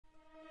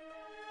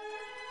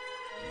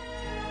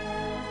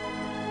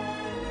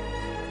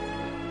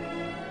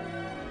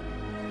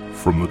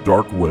From the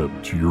dark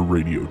web to your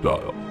radio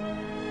dial,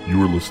 you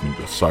are listening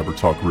to Cyber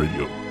Talk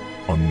Radio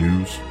on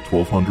News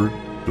 1200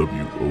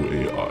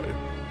 WOAI.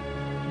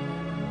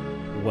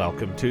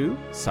 Welcome to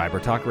Cyber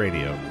Talk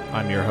Radio.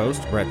 I'm your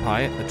host, Brett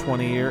Pyatt, a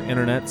 20-year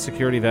internet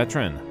security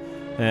veteran.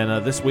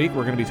 And this week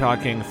we're going to be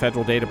talking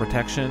federal data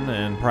protection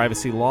and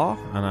privacy law.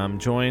 And I'm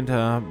joined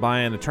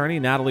by an attorney,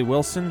 Natalie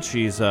Wilson.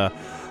 She's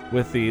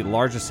with the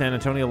largest San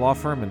Antonio law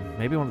firm and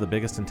maybe one of the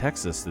biggest in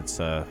Texas. It's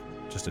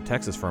just a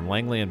Texas firm,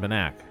 Langley and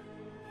Benak.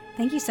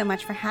 Thank you so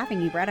much for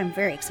having me, Brett. I'm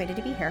very excited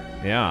to be here.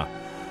 Yeah.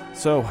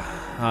 So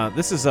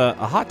this is a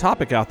hot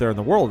topic out there in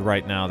the world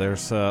right now.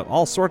 There's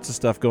all sorts of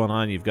stuff going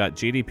on. You've got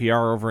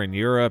GDPR over in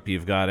Europe.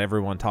 You've got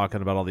everyone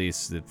talking about all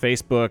these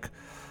Facebook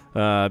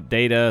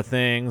data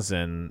things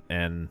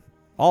and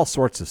all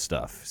sorts of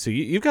stuff. So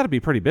you've got to be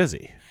pretty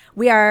busy.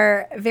 We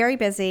are very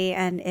busy,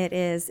 and it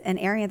is an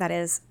area that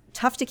is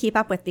tough to keep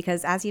up with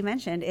because, as you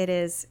mentioned, it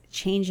is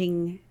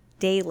changing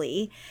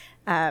daily.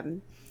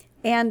 And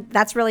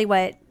that's really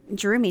what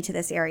drew me to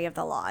this area of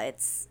the law.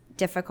 It's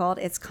difficult,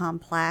 it's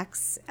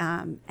complex,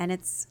 and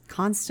it's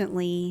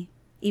constantly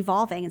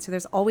evolving. And so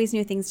there's always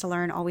new things to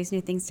learn, always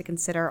new things to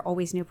consider,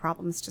 always new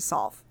problems to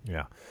solve.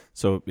 Yeah.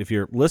 So if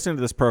you're listening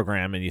to this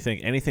program and you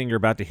think anything you're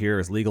about to hear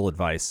is legal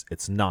advice,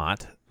 it's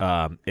not.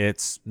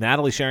 It's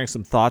Natalie sharing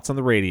some thoughts on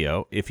the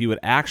radio. If you would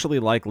actually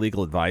like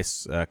legal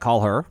advice,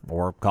 call her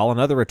or call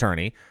another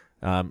attorney.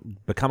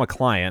 Become a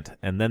client,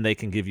 and then they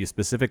can give you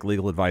specific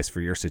legal advice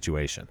for your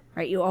situation.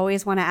 Right. You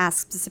always want to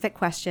ask specific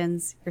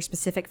questions, your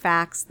specific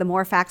facts. The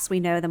more facts we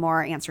know, the more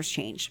our answers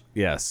change.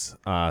 Yes.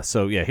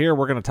 Here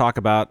we're going to talk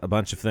about a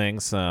bunch of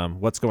things,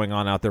 what's going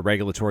on out there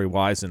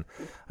regulatory-wise. And,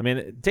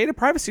 data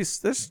privacy,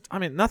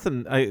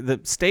 nothing. The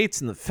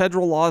states and the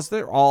federal laws,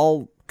 they're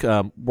all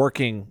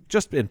working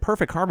just in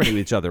perfect harmony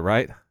with each other,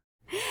 right?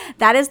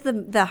 That is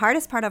the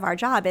hardest part of our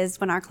job is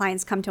when our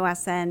clients come to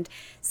us and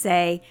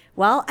say,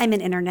 well, I'm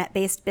an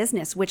internet-based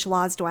business. Which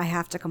laws do I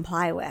have to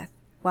comply with?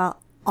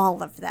 Well,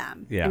 all of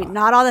them. Yeah.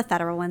 Not all the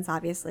federal ones,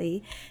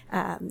 obviously.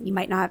 You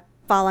might not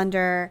fall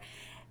under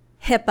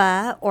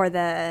HIPAA or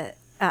the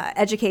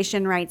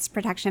Education Rights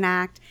Protection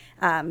Act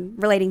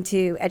relating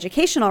to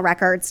educational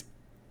records.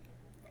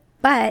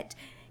 But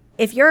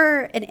if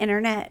you're an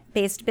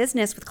internet-based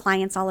business with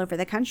clients all over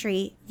the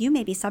country, you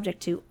may be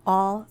subject to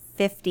all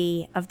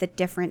 50 of the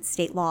different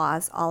state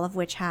laws, all of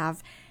which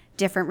have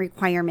different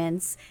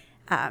requirements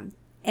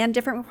and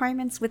different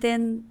requirements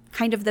within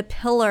kind of the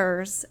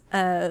pillars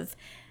of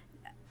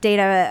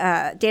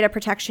data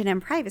protection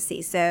and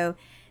privacy. So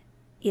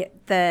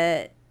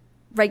the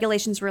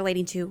regulations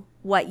relating to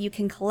what you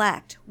can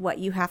collect, what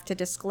you have to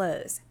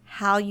disclose,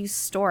 how you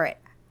store it,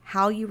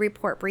 how you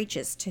report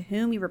breaches, to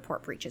whom you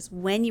report breaches,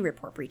 when you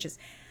report breaches.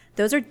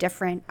 Those are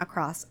different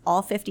across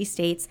all 50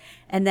 states.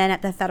 And then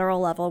at the federal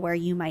level where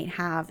you might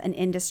have an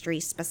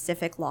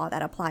industry-specific law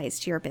that applies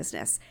to your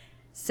business.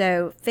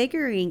 So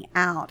figuring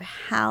out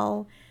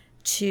how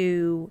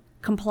to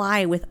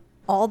comply with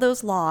all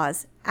those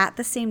laws at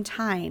the same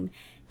time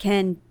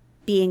can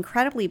be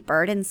incredibly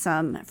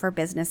burdensome for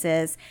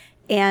businesses.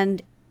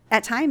 And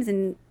at times,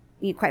 and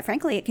quite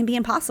frankly, it can be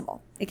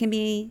impossible. It can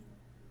be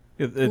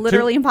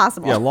literally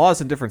impossible. Yeah, laws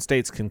in different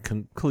states can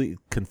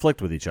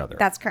conflict with each other.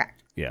 That's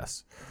correct.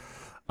 Yes.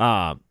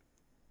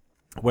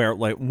 Where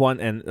like one,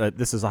 and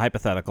this is a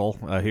hypothetical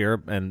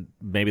here, and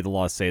maybe the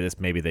laws say this,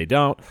 maybe they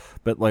don't,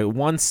 but like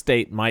one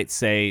state might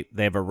say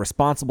they have a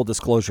responsible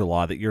disclosure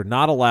law that you're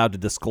not allowed to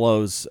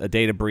disclose a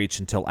data breach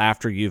until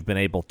after you've been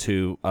able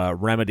to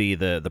remedy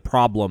the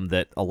problem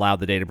that allowed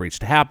the data breach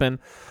to happen.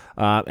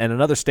 And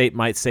another state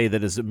might say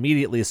that as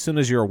soon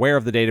as you're aware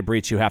of the data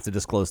breach, you have to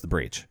disclose the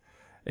breach.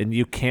 And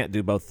you can't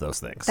do both those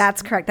things.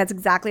 That's correct. That's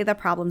exactly the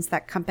problems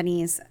that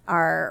companies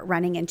are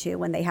running into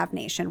when they have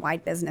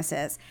nationwide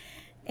businesses.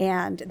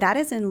 And that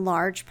is in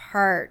large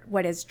part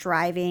what is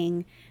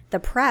driving the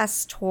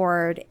press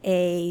toward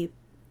a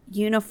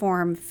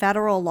uniform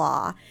federal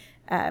law.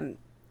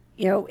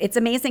 It's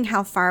amazing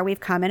how far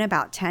we've come in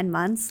about 10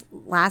 months.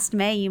 Last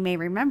May, you may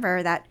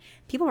remember that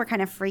people were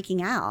kind of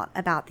freaking out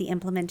about the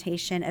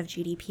implementation of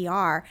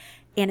GDPR.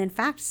 And in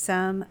fact,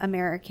 some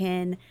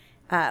American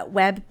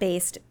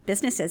web-based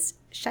businesses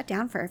shut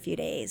down for a few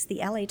days. The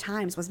LA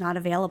Times was not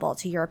available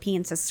to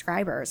European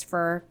subscribers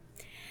for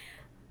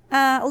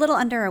a little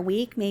under a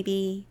week,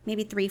 maybe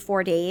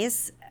 3-4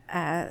 days,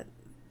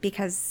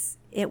 because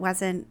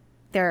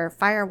their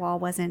firewall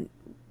wasn't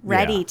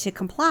ready to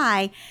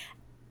comply.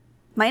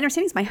 My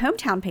understanding is my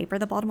hometown paper,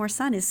 the Baltimore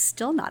Sun, is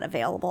still not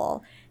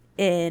available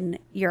in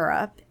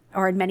Europe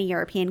or in many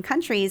European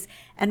countries.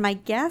 And my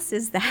guess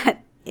is that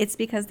it's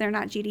because they're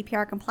not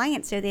GDPR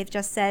compliant. So they've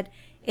just said,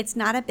 it's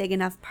not a big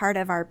enough part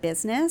of our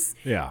business.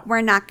 Yeah.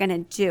 We're not going to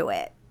do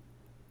it.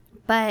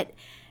 But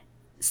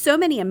so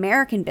many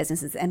American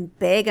businesses and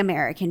big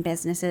American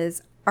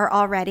businesses are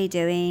already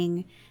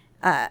doing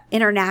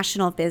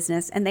international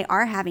business, and they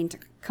are having to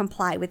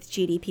comply with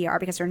GDPR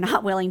because they're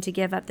not willing to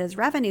give up those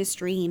revenue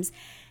streams.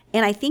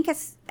 And I think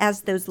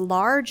as those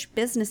large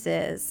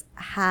businesses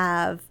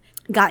have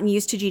gotten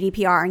used to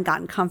GDPR and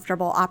gotten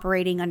comfortable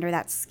operating under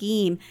that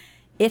scheme,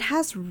 it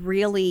has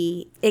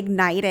really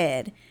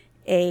ignited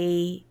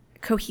a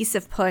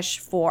cohesive push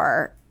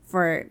for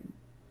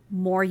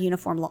more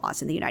uniform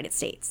laws in the United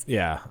States.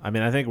 Yeah, I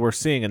mean, I think we're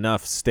seeing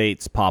enough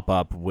states pop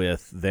up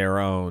with their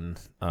own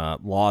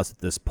laws at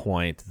this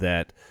point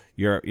that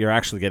you're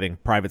actually getting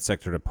private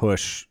sector to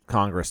push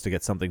Congress to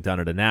get something done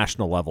at a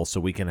national level, so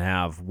we can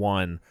have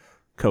one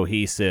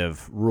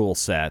cohesive rule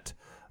set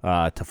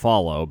to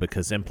follow.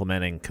 Because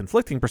implementing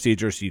conflicting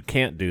procedures, you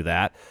can't do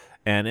that.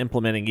 And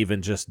implementing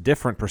even just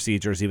different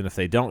procedures, even if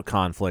they don't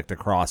conflict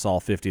across all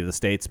 50 of the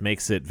states,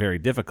 makes it very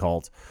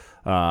difficult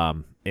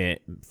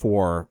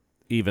for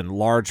even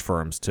large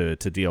firms to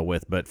deal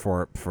with. But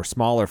for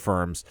smaller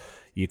firms,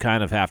 you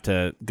kind of have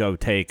to go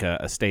take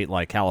a state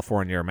like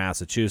California or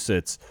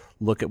Massachusetts,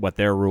 look at what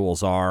their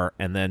rules are,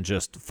 and then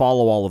just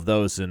follow all of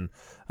those and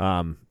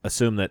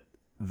assume that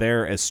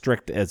they're as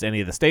strict as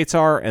any of the states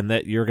are, and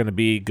that you're going to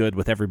be good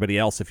with everybody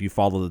else if you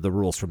follow the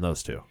rules from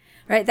those two.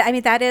 Right. I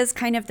mean, that is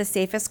kind of the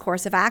safest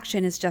course of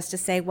action, is just to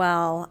say,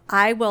 well,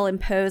 I will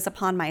impose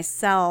upon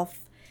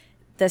myself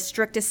the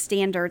strictest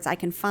standards I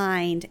can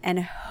find and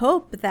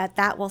hope that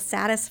that will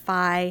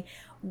satisfy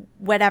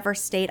whatever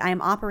state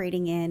I'm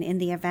operating in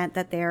the event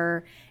that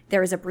there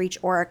is a breach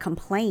or a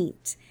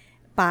complaint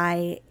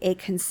by a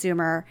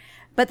consumer.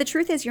 But the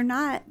truth is, you're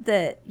not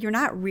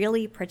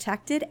really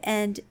protected,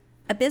 and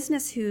a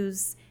business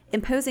who's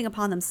imposing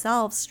upon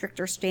themselves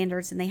stricter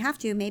standards than they have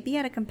to may be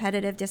at a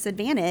competitive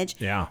disadvantage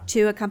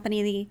to a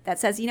company that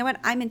says, you know what,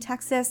 I'm in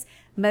Texas.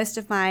 Most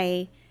of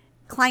my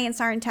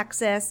clients are in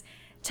Texas.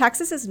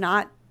 Texas is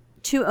not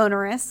too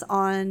onerous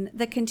on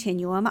the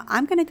continuum.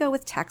 I'm going to go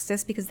with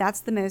Texas because that's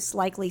the most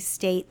likely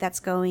state that's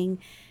going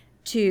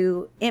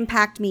to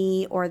impact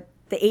me, or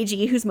the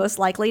AG who's most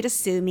likely to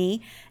sue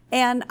me.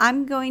 And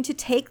I'm going to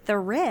take the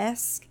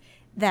risk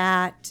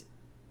that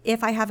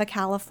if I have a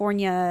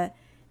California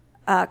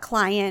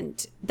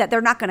client, that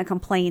they're not going to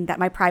complain that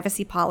my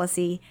privacy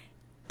policy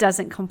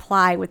doesn't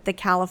comply with the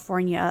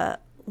California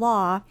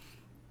law.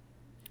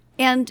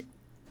 And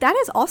that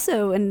is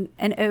also an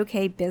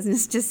okay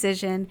business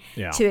decision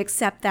to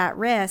accept that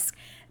risk.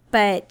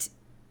 But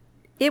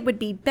it would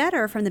be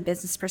better from the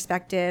business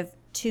perspective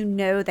to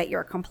know that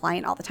you're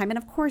compliant all the time. And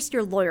of course,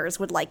 your lawyers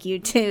would like you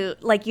to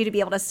be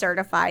able to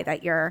certify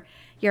that you're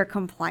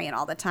compliant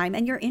all the time.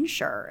 And your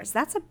insurers,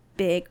 that's a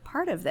big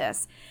part of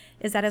this,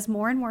 is that as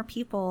more and more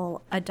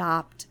people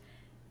adopt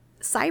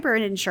cyber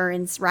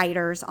insurance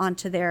riders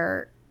onto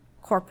their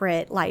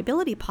corporate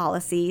liability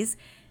policies,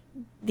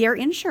 their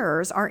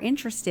insurers are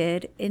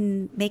interested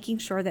in making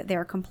sure that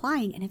they're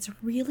complying. And it's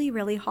really,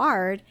 really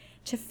hard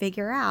to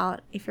figure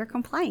out if you're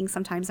complying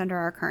sometimes under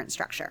our current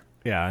structure.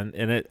 Yeah,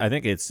 and I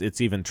think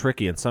it's even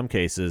tricky in some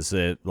cases.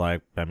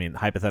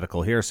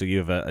 Hypothetical here. So you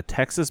have a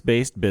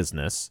Texas-based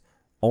business,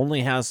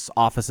 only has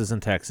offices in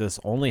Texas,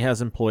 only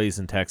has employees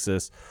in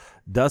Texas,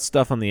 does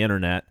stuff on the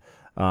internet.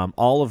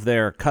 All of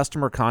their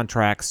customer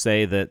contracts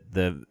say that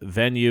the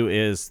venue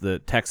is the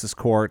Texas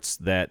courts,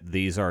 that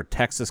these are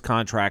Texas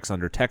contracts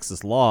under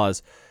Texas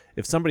laws.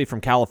 If somebody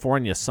from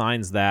California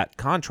signs that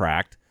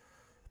contract,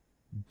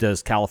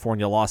 does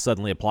California law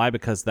suddenly apply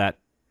because that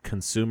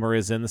consumer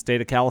is in the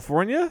state of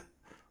California?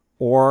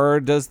 Or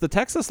does the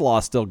Texas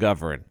law still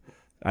govern?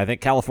 I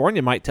think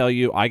California might tell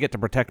you, I get to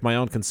protect my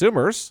own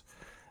consumers.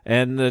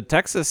 And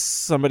Texas,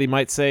 somebody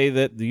might say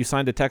that you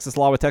signed a Texas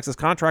law with Texas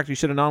contract, you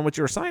should have known what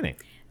you were signing.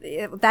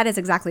 That is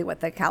exactly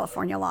what the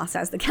California law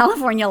says. The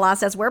California law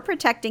says we're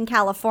protecting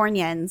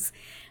Californians.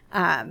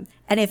 And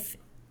if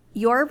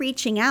you're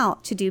reaching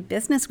out to do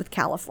business with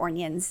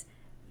Californians,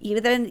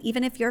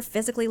 even if you're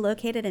physically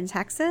located in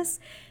Texas,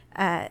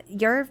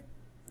 you're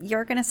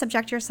going to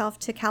subject yourself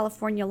to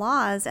California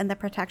laws and the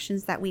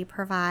protections that we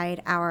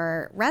provide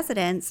our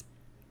residents.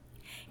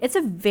 It's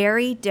a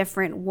very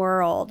different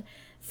world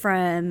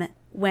from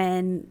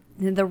when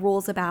the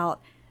rules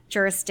about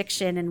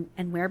jurisdiction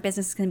and where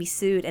business is going to be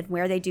sued and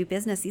where they do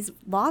business. These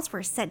laws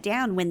were set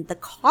down when the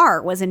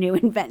car was a new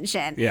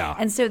invention. Yeah.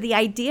 And so the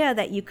idea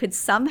that you could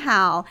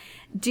somehow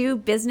do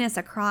business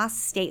across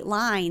state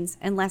lines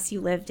unless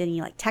you lived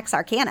in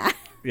Texarkana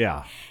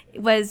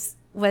was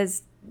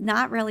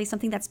not really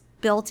something that's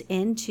built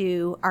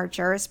into our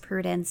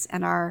jurisprudence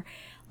and our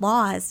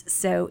laws.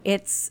 So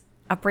it's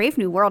a brave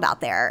new world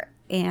out there.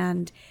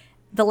 And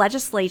the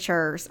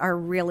legislatures are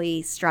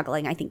really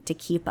struggling, I think, to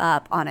keep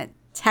up on a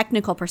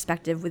technical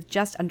perspective with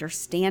just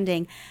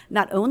understanding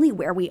not only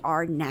where we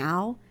are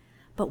now,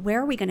 but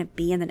where are we going to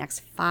be in the next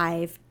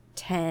 5,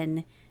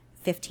 10,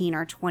 15,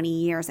 or 20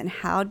 years? And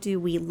how do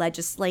we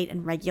legislate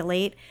and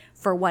regulate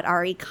for what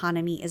our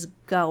economy is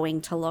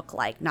going to look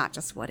like, not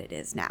just what it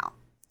is now?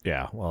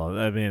 Yeah, well,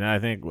 I mean, I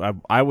think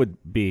I would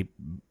be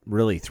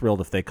really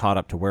thrilled if they caught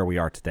up to where we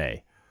are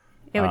today.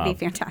 It would be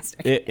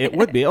fantastic. It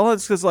would be. Well,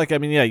 it's because,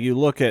 you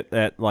look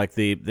at like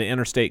the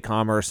interstate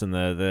commerce and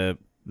the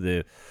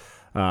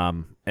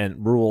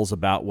and rules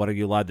about what are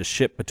you allowed to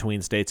ship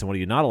between states and what are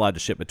you not allowed to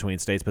ship between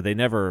states, but they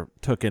never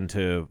took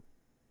into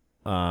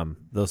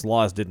those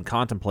laws didn't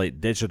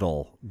contemplate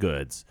digital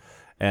goods.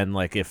 And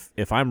like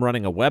if I'm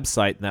running a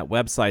website and that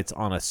website's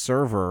on a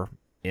server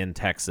in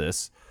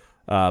Texas,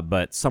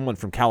 but someone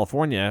from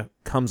California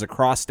comes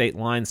across state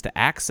lines to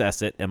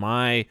access it, am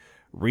I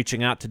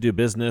reaching out to do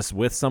business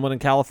with someone in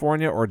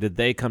California, or did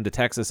they come to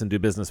Texas and do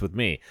business with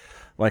me?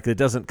 Like, it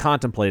doesn't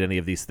contemplate any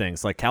of these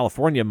things. Like,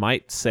 California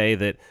might say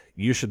that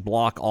you should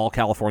block all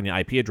California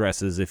IP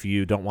addresses if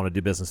you don't want to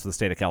do business with the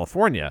state of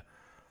California.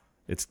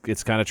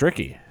 It's kind of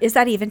tricky. Is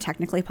that even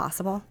technically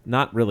possible?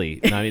 Not really.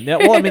 I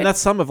mean, that's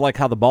some of like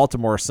how the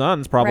Baltimore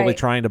Sun's probably Right.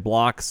 trying to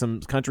block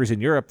some countries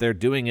in Europe. They're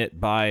doing it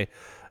by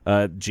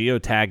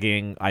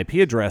geotagging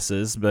IP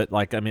addresses, but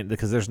like, I mean,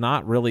 because there's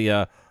not really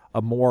a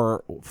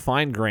more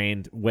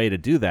fine-grained way to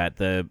do that.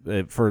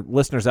 For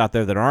listeners out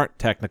there that aren't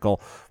technical,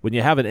 when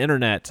you have an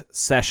internet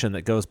session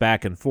that goes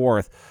back and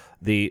forth,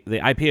 the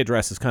IP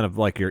address is kind of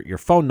like your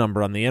phone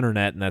number on the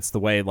internet, and that's the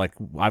way, like,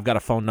 I've got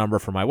a phone number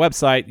for my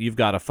website, you've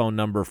got a phone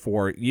number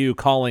for you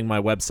calling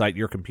my website,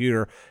 your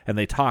computer, and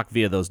they talk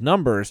via those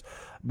numbers,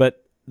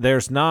 but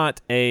there's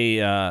not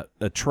a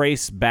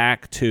trace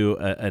back to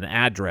an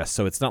address.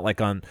 So it's not like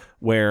on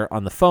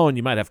the phone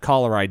you might have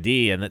caller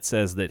ID and it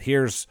says that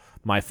here's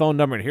my phone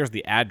number and here's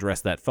the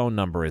address that phone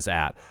number is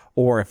at.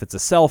 Or if it's a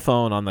cell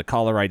phone on the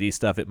caller ID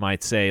stuff, it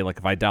might say, like,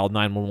 if I dialed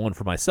 911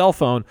 for my cell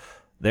phone,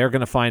 they're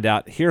going to find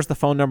out, here's the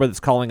phone number that's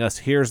calling us,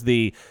 here's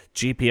the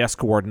GPS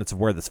coordinates of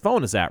where this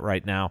phone is at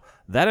right now.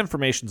 That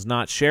information's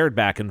not shared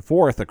back and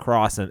forth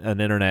across an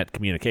internet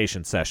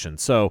communication session.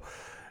 So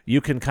you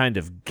can kind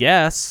of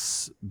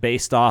guess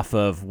based off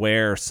of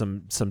where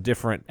some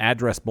different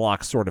address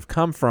blocks sort of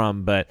come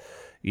from, but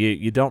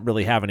you don't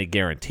really have any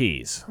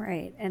guarantees.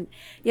 Right. And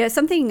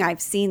something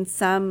I've seen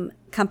some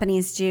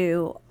companies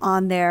do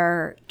on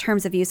their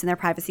terms of use and their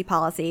privacy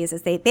policies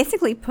is they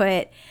basically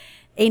put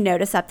a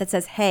notice up that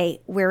says,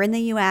 hey, we're in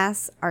the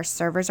U.S., our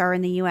servers are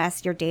in the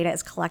U.S., your data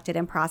is collected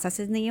and processed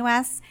in the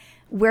U.S.,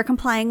 we're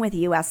complying with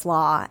U.S.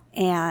 law,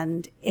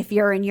 and if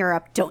you're in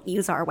Europe, don't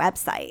use our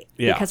website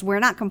because we're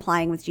not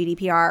complying with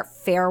GDPR.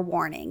 Fair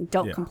warning,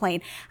 don't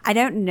complain. I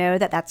don't know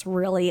that that's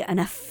really an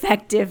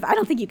effective, I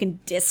don't think you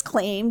can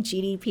disclaim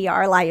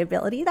GDPR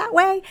liability that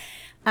way,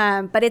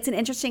 but it's an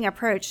interesting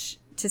approach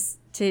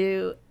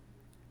to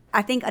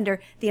I think under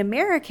the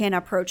American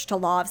approach to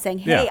law of saying,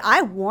 hey,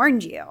 I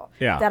warned you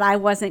that I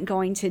wasn't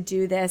going to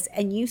do this,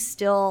 and you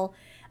still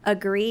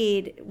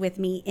agreed with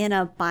me in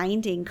a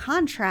binding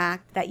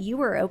contract that you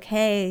were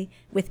okay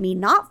with me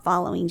not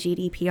following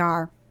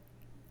GDPR.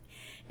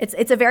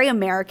 It's a very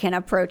American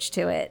approach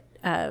to it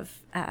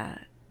of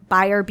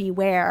buyer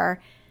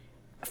beware,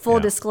 full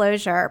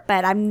disclosure,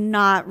 but I'm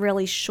not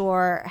really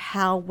sure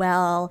how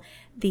well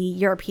the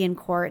European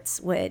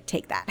courts would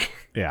take that.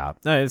 Yeah,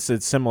 no,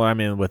 it's similar. I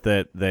mean, with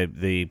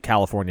the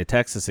California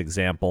Texas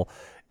example,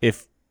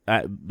 if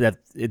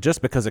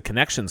just because a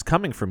connection's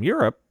coming from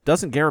Europe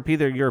doesn't guarantee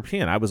they're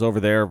European. I was over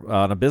there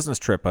on a business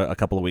trip a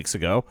couple of weeks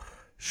ago.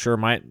 Sure,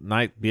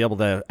 might be able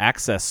to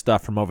access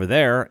stuff from over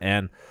there.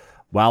 And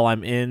while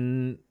I'm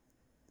in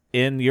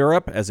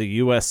Europe as a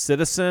U.S.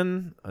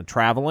 citizen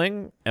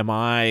traveling, am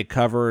I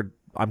covered?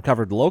 I'm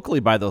covered locally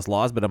by those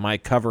laws, but am I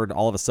covered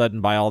all of a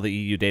sudden by all the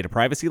EU data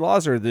privacy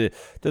laws, or do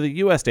the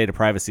U.S. data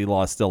privacy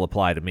laws still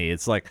apply to me?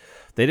 It's like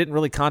they didn't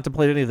really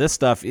contemplate any of this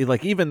stuff.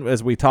 Like, even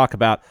as we talk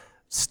about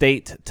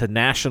state to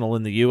national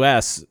in the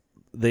U.S.,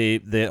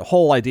 the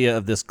whole idea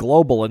of this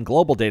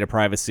global data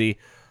privacy,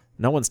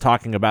 no one's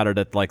talking about it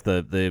at like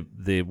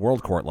the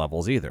world court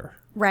levels either.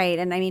 Right,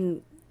 and I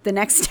mean, the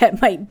next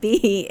step might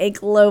be a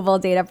global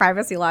data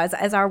privacy law.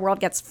 As our world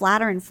gets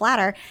flatter and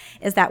flatter,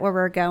 is that where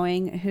we're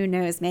going? Who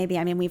knows? Maybe.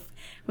 I mean,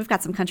 we've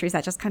got some countries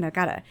that just kind of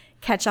got to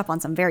catch up on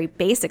some very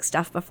basic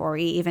stuff before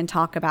we even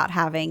talk about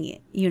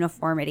having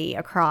uniformity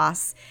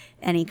across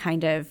any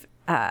kind of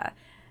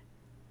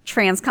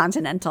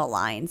transcontinental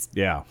lines.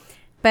 Yeah.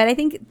 But I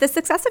think the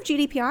success of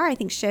GDPR, I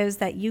think, shows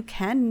that you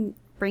can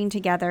bring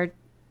together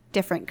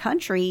different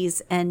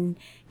countries and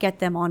get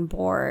them on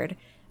board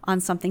on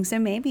something. So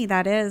maybe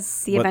that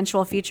is the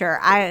eventual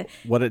future.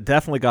 What it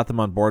definitely got them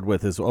on board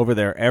with is over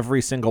there,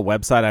 every single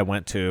website I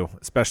went to,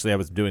 especially I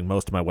was doing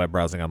most of my web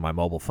browsing on my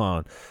mobile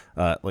phone,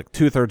 like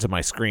 2/3 of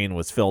my screen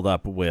was filled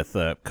up with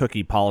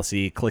cookie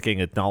policy,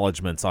 clicking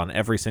acknowledgments on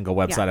every single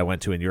website I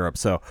went to in Europe.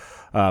 So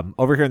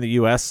over here in the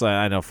U.S.,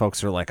 I know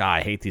folks are like, I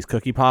hate these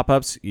cookie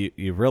pop-ups.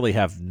 You really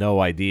have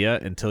no idea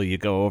until you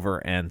go over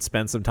and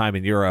spend some time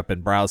in Europe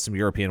and browse some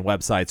European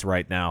websites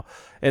right now.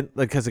 And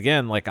because,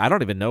 again, like, I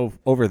don't even know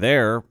over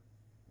there,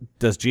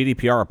 does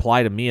GDPR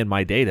apply to me and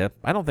my data?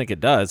 I don't think it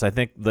does. I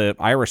think the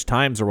Irish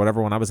Times or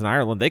whatever, when I was in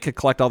Ireland, they could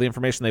collect all the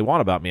information they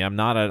want about me. I'm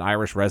not an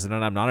Irish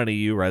resident. I'm not an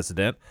EU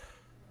resident.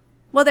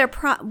 Well,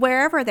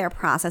 wherever they're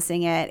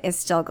processing it is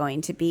still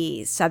going to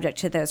be subject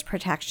to those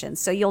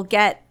protections. So you'll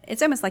get,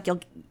 it's almost like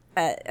you'll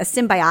a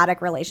symbiotic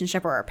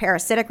relationship or a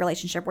parasitic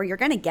relationship where you're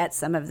going to get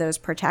some of those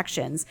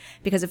protections,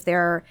 because if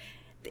they're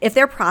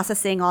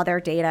processing all their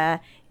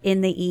data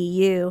in the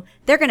EU,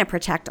 they're going to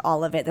protect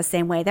all of it the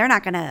same way. They're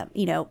not going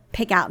to,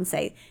 pick out and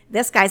say,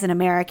 this guy's an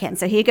American,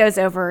 so he goes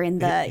over in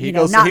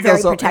the, not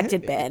very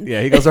protected bin.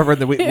 Yeah, he goes over in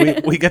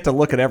the, we get to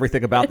look at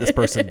everything about this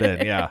person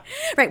bin, yeah.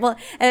 Right, well,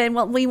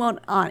 we won't,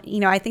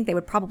 I think they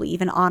would probably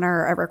even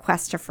honor a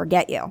request to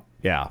forget you.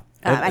 Yeah.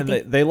 And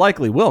they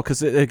likely will,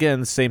 because,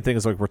 again, same thing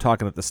as like we're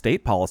talking at the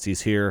state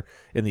policies here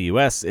in the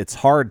U.S., it's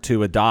hard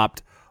to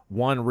adopt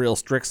one real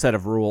strict set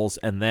of rules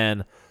and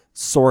then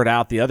sort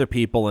out the other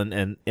people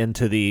and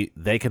into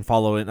they can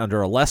follow it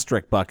under a less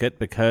strict bucket,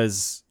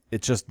 because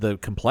it's just the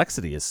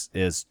complexity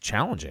is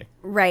challenging.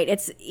 Right.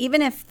 It's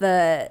even if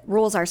the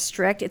rules are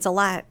strict, it's a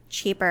lot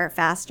cheaper,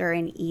 faster,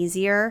 and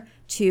easier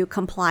to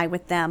comply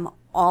with them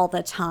all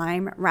the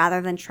time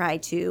rather than try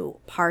to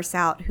parse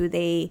out who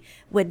they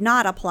would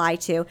not apply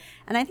to.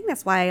 And I think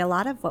that's why a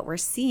lot of what we're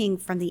seeing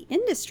from the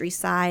industry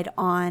side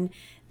on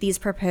these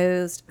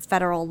proposed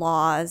federal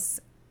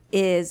laws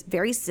is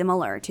very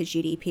similar to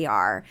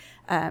GDPR,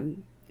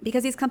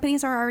 because these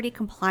companies are already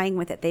complying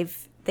with it.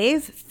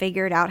 They've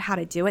figured out how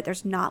to do it.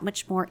 There's not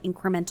much more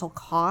incremental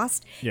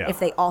cost if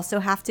they also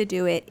have to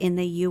do it in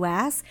the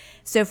U.S.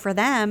 So for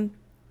them,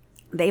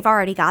 they've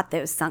already got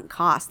those sunk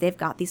costs. They've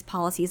got these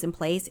policies in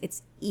place.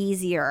 It's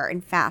easier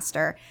and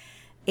faster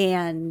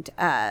and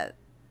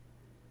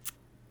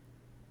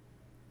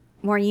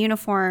more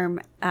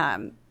uniform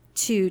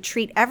to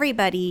treat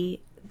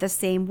everybody the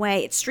same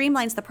way. It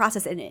streamlines the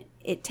process, and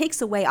it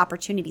takes away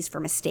opportunities for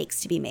mistakes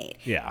to be made.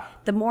 Yeah.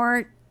 The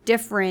more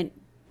different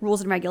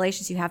rules and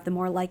regulations you have, the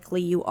more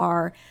likely you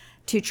are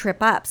to trip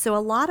up. So a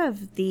lot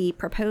of the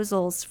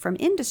proposals from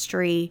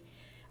industry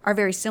are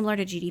very similar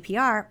to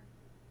GDPR.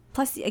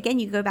 Plus, again,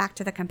 you go back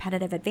to the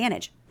competitive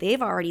advantage.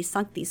 They've already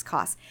sunk these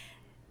costs.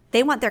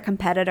 They want their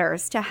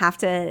competitors to have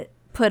to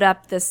put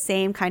up the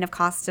same kind of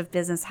cost of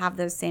business, have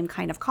those same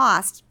kind of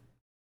costs.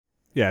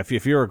 Yeah,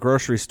 if you're a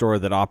grocery store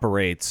that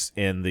operates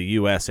in the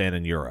U.S. and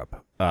in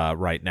Europe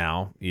right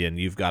now, and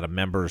you've got a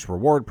members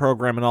reward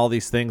program and all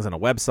these things and a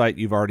website,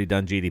 you've already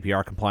done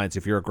GDPR compliance.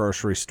 If you're a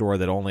grocery store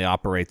that only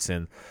operates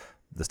in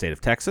the state of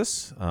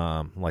Texas,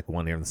 like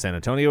one here in the San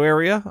Antonio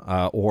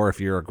area, or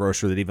if you're a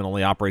grocer that even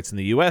only operates in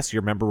the U.S.,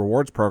 your member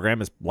rewards program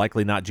is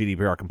likely not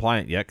GDPR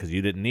compliant yet because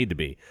you didn't need to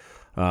be.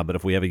 But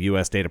if we have a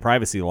U.S. data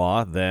privacy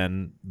law,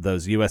 then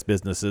those U.S.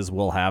 businesses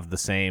will have the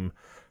same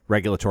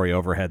regulatory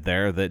overhead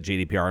there that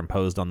GDPR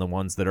imposed on the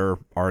ones that are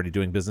already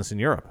doing business in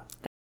Europe.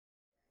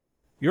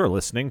 You're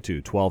listening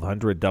to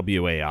 1200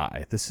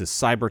 WAI. This is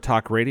Cyber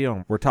Talk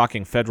Radio. We're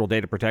talking federal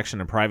data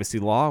protection and privacy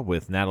law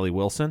with Natalie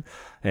Wilson,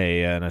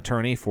 an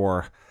attorney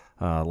for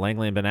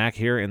Langley and Benak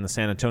here in the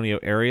San Antonio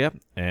area.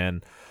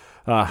 And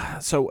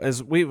so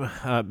as we've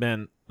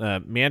been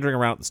meandering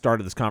around at the start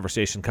of this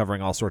conversation,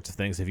 covering all sorts of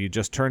things, if you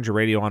just turned your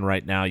radio on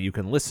right now, you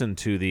can listen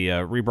to the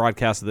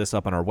rebroadcast of this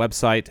up on our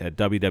website at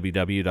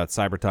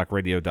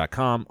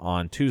www.cybertalkradio.com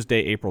on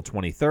Tuesday, April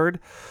 23rd.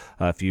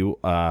 If you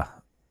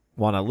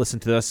want to listen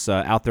to us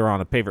out there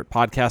on a favorite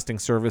podcasting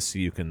service,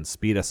 you can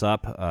speed us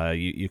up.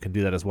 You can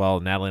do that as well.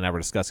 Natalie and I were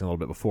discussing a little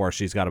bit before.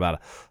 She's got about a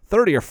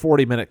 30 or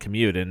 40 minute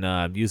commute,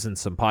 and using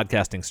some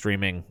podcasting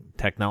streaming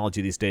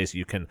technology these days,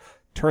 you can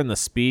turn the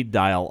speed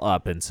dial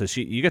up, and so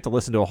you get to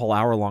listen to a whole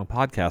hour-long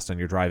podcast on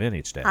your drive in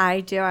each day. I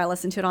do. I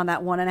listen to it on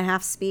that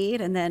 1.5 speed,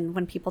 and then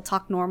when people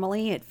talk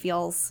normally, it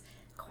feels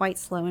quite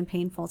slow and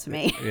painful to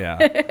me.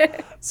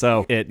 Yeah.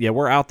 So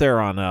we're out there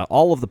on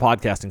all of the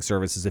podcasting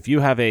services. If you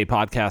have a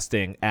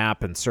podcasting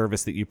app and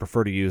service that you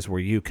prefer to use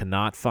where you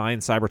cannot find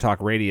Cyber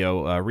Talk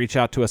Radio, reach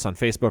out to us on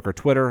Facebook or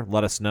Twitter.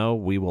 Let us know.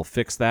 We will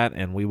fix that,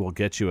 and we will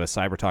get you a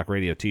Cyber Talk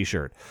Radio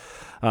t-shirt.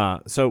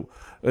 So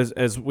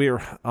as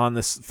we're on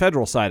this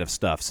federal side of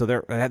stuff, so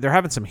they're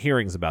having some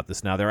hearings about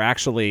this now. They're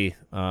actually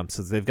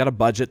so they've got a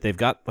budget, they've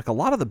got like a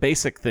lot of the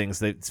basic things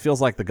that it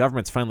feels like the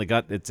government's finally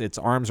got its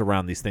arms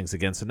around these things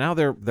again. So now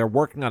they're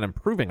working on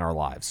improving our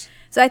lives.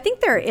 So I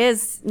think there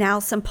is now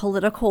some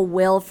political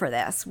will for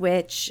this,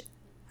 which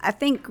I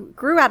think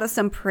grew out of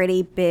some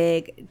pretty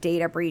big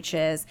data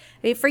breaches.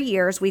 I mean, for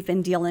years, we've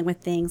been dealing with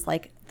things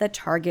like the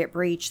Target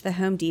breach, the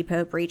Home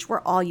Depot breach.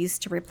 We're all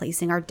used to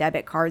replacing our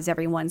debit cards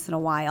every once in a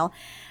while.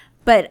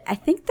 But I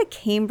think the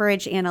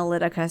Cambridge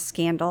Analytica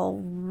scandal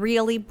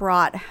really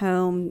brought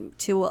home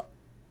to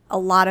a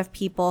lot of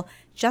people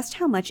just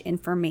how much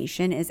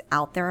information is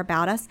out there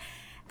about us.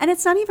 And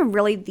it's not even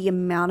really the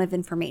amount of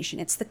information.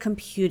 It's the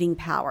computing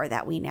power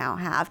that we now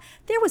have.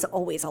 There was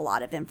always a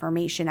lot of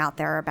information out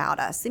there about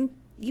us. And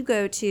you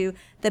go to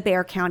the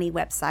Bexar County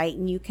website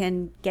and you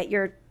can get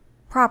your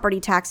property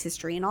tax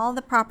history and all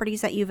the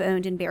properties that you've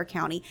owned in Bexar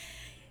County.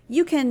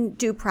 You can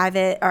do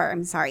Public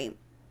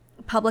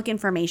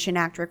Information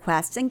Act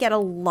requests and get a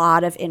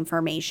lot of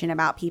information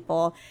about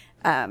people.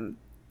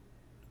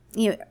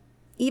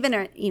 Even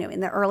in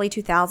the early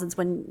 2000s,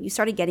 when you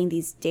started getting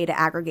these data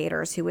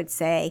aggregators who would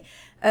say,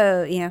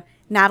 oh,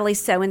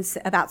 Natalie's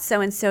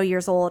so-and-so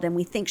years old, and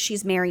we think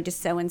she's married to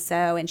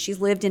so-and-so, and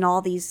she's lived in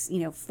all these,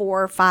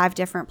 4 or 5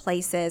 different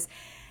places.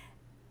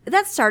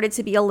 That started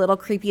to be a little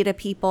creepy to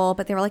people,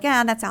 but they were like,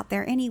 that's out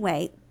there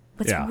anyway.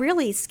 What's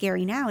really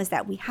scary now is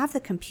that we have the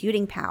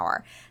computing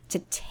power to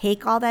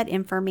take all that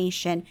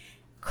information,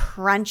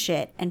 crunch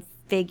it, and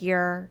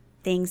figure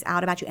things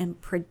out about you and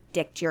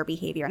predict your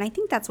behavior. And I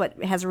think that's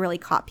what has really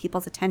caught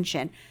people's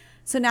attention.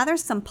 So now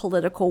there's some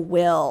political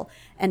will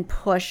and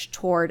push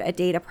toward a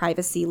data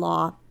privacy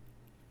law.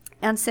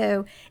 And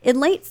so in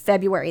late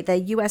February, the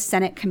U.S.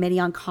 Senate Committee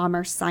on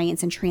Commerce,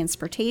 Science, and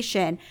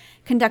Transportation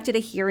conducted a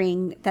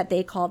hearing that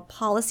they called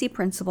Policy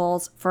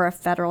Principles for a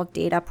Federal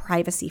Data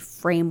Privacy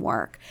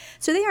Framework.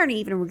 So they aren't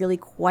even really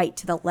quite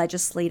to the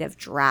legislative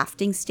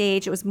drafting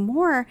stage. It was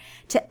more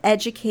to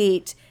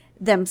educate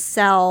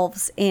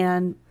themselves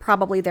and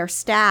probably their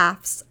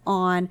staffs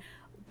on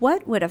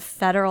what would a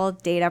federal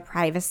data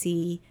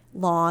privacy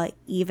law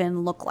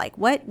even look like?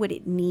 What would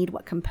it need?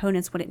 What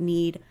components would it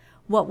need?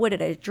 What would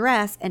it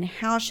address, and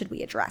how should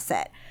we address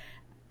it?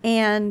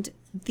 And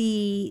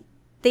they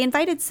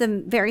invited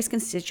some various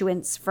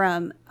constituents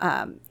from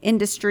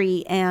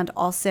industry and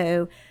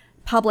also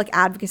public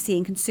advocacy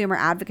and consumer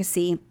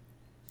advocacy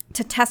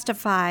to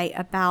testify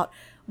about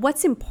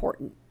what's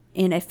important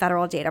in a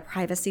federal data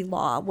privacy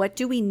law. What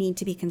do we need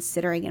to be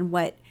considering, and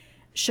what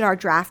should our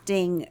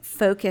drafting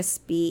focus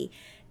be?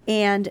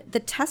 And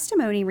the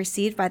testimony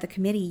received by the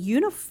committee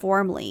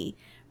uniformly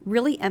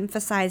really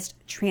emphasized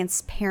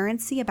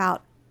transparency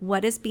about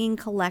what is being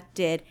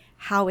collected,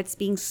 how it's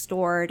being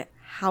stored,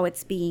 how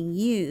it's being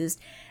used,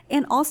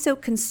 and also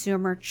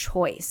consumer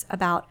choice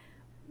about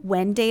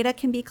when data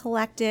can be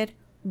collected,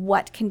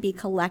 what can be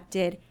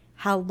collected,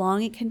 how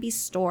long it can be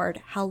stored,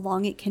 how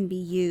long it can be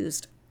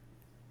used,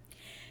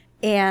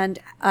 and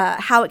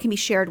how it can be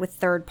shared with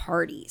third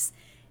parties.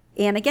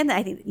 And again,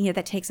 I think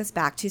that takes us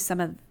back to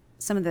some of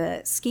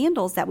the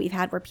scandals that we've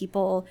had where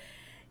people,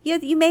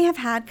 you may have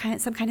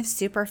had some kind of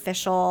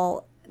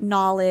superficial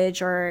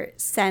knowledge or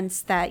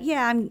sense that,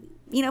 I'm,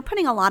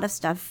 putting a lot of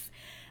stuff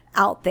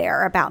out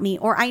there about me,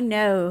 or I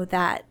know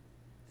that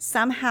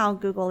somehow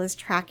Google is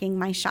tracking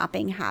my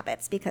shopping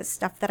habits because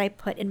stuff that I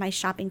put in my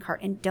shopping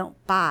cart and don't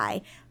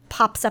buy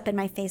pops up in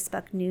my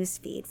Facebook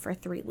newsfeed for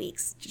 3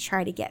 weeks to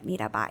try to get me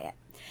to buy it.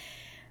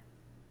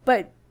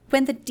 But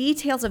when the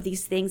details of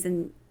these things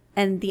and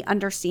the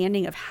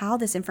understanding of how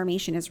this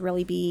information is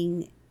really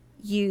being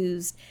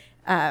used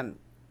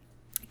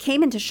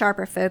came into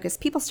sharper focus,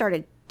 people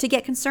started to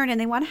get concerned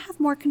and they want to have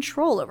more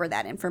control over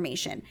that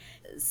information.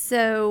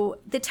 So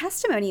the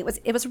testimony,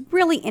 it was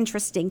really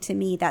interesting to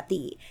me that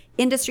the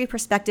industry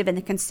perspective and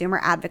the consumer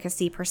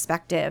advocacy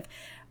perspective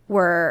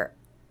were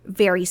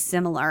very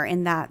similar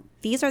in that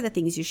these are the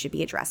things you should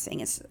be addressing,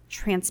 is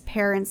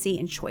transparency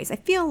and choice. I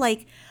feel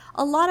like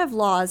a lot of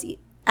laws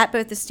at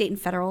both the state and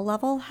federal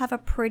level have a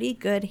pretty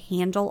good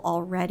handle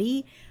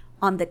already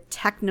on the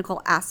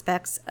technical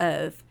aspects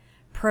of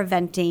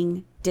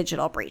preventing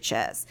digital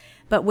breaches.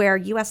 But where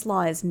U.S.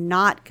 law is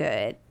not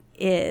good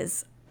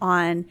is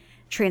on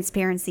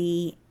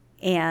transparency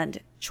and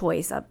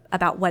choice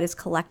about what is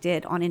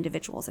collected on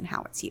individuals and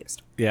how it's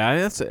used. Yeah,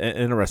 that's an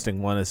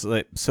interesting one.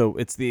 So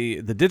it's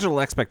the digital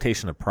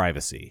expectation of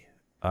privacy.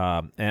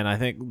 And I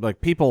think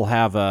people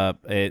have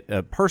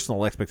a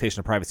personal expectation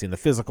of privacy in the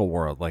physical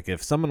world. Like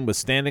if someone was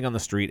standing on the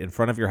street in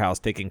front of your house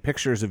taking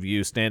pictures of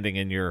you standing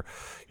in your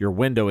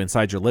window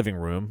inside your living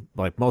room,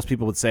 like most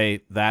people would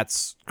say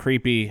that's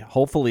creepy.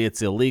 Hopefully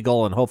it's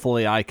illegal, and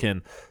hopefully I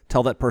can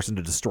tell that person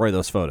to destroy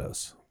those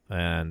photos.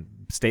 And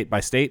state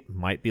by state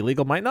might be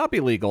legal, might not be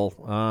legal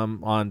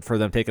for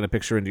them taking a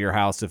picture into your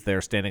house if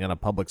they're standing on a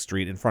public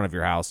street in front of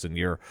your house and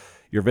you're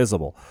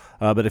visible.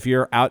 But if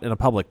you're out in a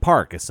public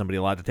park, is somebody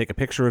allowed to take a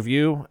picture of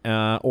you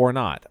or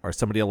not? Are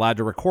somebody allowed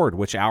to record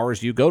which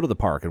hours you go to the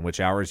park and which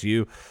hours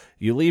you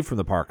leave from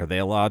the park? Are they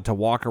allowed to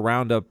walk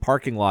around a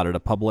parking lot at a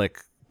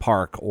public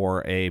park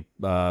or a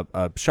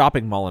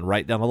shopping mall and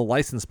write down all the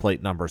license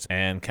plate numbers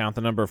and count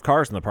the number of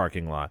cars in the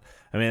parking lot?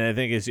 I mean, I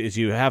think as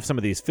you have some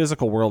of these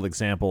physical world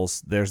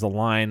examples, there's a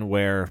line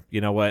where,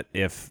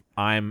 if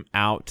I'm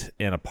out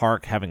in a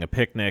park having a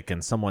picnic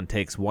and someone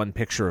takes one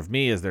picture of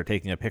me as they're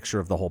taking a picture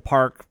of the whole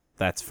park,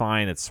 that's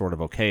fine. It's sort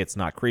of okay. It's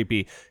not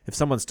creepy. If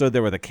someone stood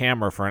there with a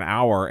camera for an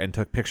hour and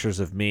took pictures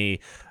of me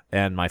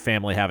and my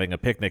family having a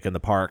picnic in the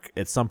park,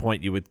 at some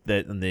point on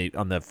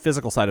the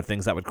physical side of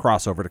things, that would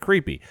cross over to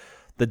creepy.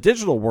 The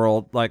digital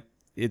world, I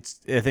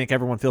think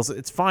everyone feels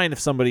it's fine if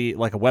somebody,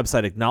 like a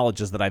website,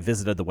 acknowledges that I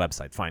visited the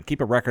website. Fine,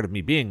 keep a record of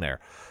me being there.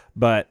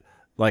 But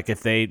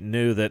if they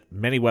knew that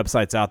many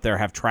websites out there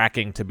have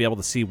tracking to be able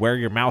to see where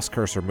your mouse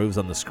cursor moves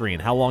on the screen,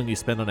 how long you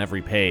spend on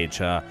every page,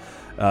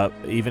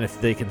 even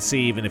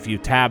if you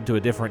tab to a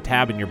different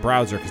tab in your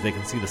browser because they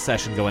can see the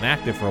session go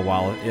inactive for a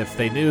while, if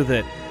they knew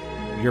that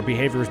your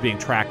behavior is being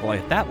tracked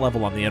at that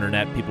level on the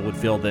internet, people would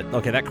feel that,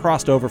 okay, that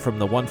crossed over from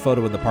the one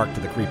photo in the park to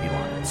the creepy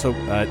line. So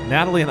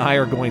Natalie and I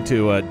are going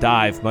to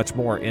dive much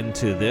more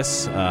into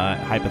this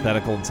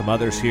hypothetical and some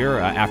others here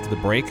after the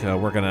break.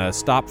 We're going to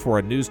stop for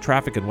a news,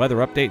 traffic, and weather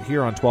update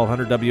here on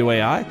 1200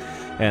 WAI,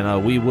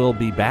 and we will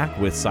be back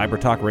with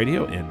Cyber Talk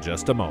Radio in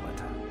just a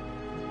moment.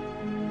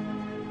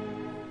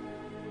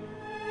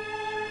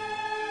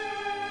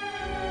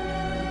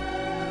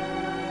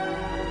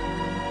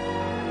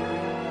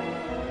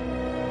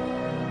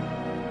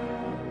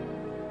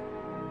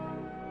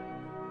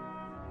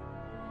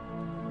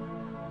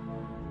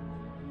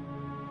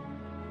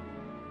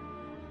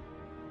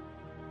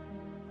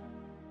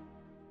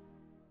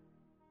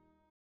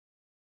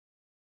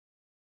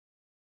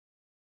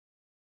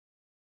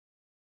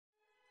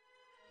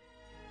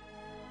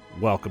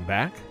 Welcome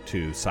back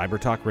to Cyber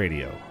Talk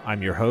Radio.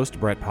 I'm your host,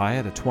 Brett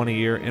Pyatt, a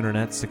 20-year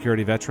internet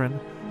security veteran,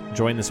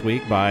 joined this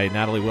week by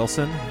Natalie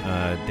Wilson,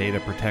 data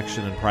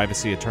protection and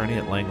privacy attorney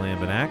at Langley &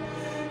 Benack.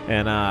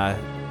 And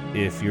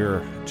if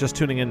you're just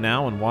tuning in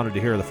now and wanted to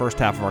hear the first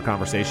half of our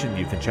conversation,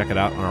 you can check it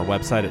out on our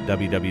website at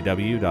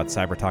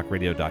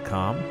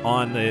www.cybertalkradio.com.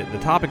 On the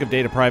topic of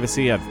data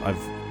privacy,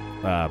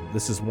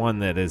 this is one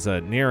that is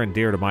near and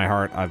dear to my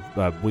heart.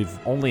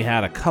 We've only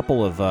had a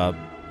couple of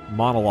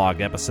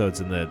monologue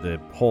episodes in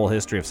the whole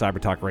history of Cyber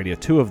Talk Radio.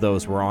 2 of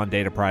those were on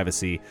data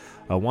privacy.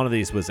 One of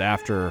these was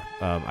after,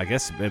 I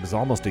guess it was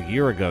almost a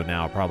year ago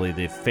now, probably,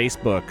 the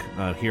Facebook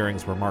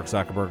hearings where Mark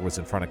Zuckerberg was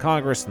in front of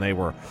Congress, and they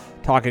were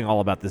talking all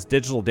about this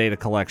digital data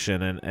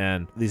collection,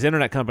 and these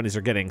internet companies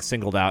are getting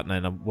singled out,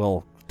 and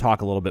we'll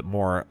talk a little bit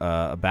more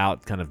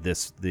about kind of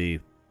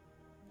the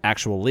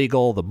actual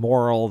legal, the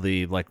moral,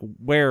 the like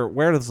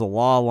where does the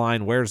law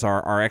line, where's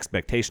our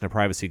expectation of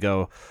privacy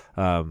go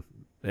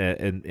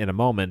in a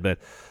moment. But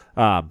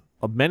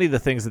many of the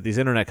things that these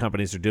internet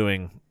companies are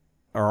doing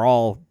are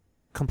all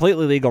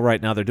completely legal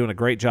right now. They're doing a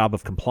great job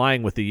of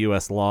complying with the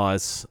U.S.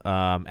 laws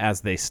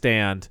as they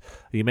stand.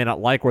 You may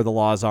not like where the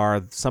laws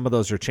are. Some of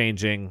those are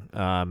changing,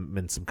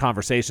 and some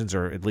conversations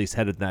are at least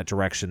headed in that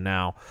direction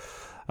now.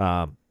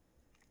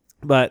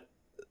 But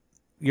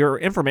your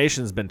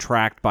information has been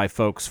tracked by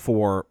folks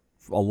for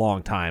a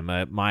long time.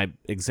 My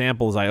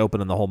examples I open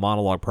in the whole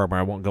monologue program,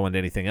 I won't go into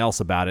anything else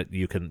about it.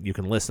 You can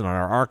listen on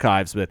our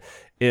archives, but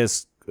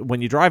is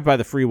when you drive by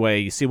the freeway,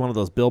 you see one of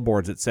those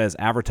billboards that says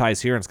advertise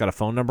here and it's got a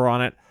phone number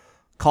on it.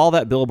 Call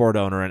that billboard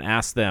owner and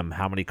ask them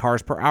how many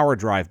cars per hour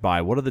drive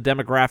by, what are the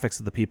demographics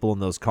of the people in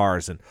those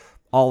cars, and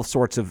all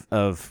sorts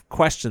of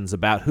questions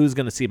about who's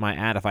going to see my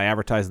ad if I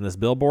advertise in this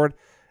billboard.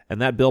 And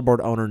that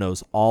billboard owner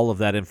knows all of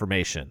that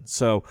information.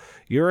 So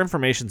your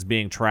information's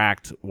being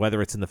tracked,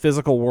 whether it's in the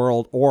physical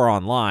world or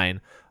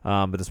online.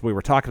 But as we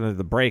were talking at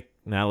the break,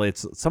 Natalie,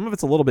 some of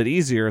it's a little bit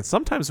easier, and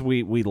sometimes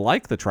we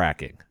like the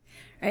tracking.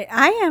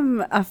 I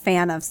am a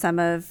fan of some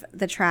of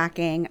the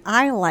tracking.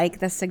 I like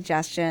the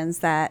suggestions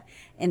that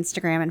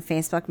Instagram and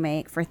Facebook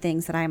make for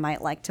things that I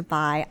might like to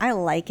buy. I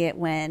like it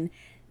when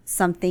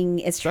something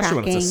is especially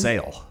tracking. When it's a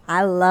sale.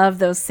 I love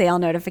those sale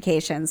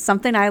notifications.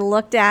 Something I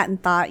looked at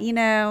and thought,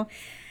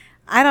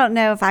 I don't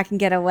know if I can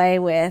get away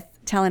with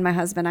telling my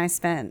husband I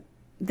spent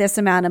this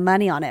amount of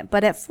money on it,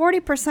 but at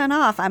 40%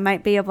 off, I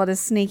might be able to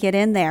sneak it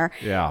in there.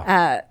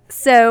 Yeah.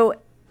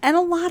 And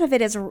a lot of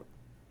it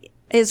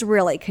is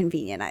really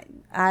convenient.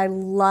 I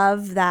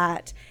love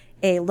that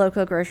a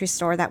local grocery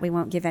store that we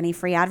won't give any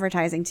free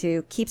advertising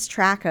to keeps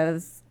track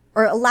of,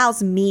 or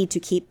allows me to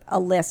keep a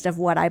list of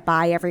what I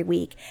buy every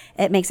week.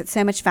 It makes it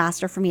so much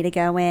faster for me to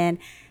go in,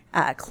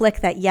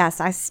 click that,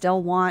 yes, I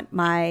still want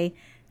my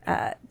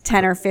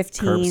 10 or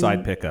 15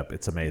 curbside pickup.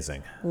 It's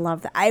amazing.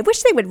 Love that. I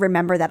wish they would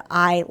remember that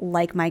I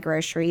like my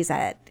groceries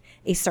at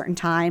a certain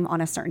time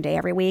on a certain day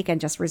every week and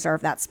just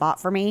reserve that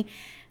spot for me.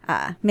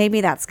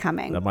 Maybe that's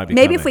coming. That might be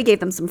maybe coming. If we gave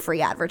them some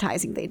free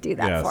advertising, they'd do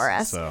that for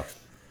us. So.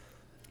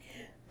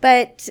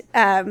 But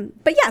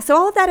yeah, so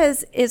all of that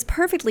is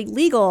perfectly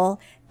legal.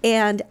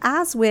 And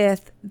as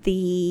with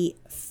the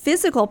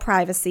physical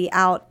privacy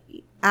out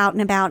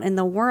and about in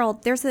the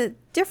world, there's a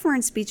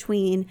difference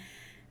between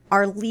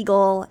our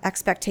legal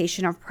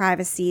expectation of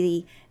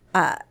privacy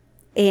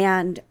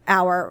and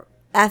our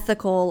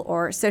ethical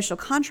or social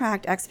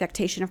contract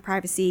expectation of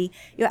privacy.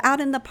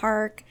 Out in the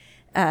park,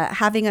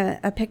 having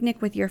a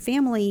picnic with your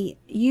family,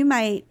 you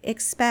might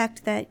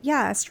expect that,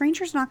 a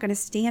stranger's not going to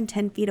stand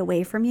 10 feet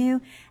away from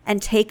you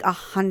and take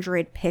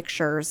 100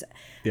 pictures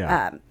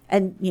and,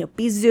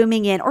 be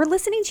zooming in or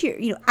listening to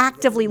your,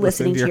 actively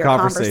listening to your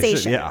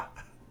conversation. Yeah.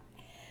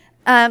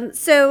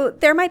 So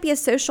there might be a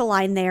social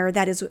line there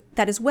that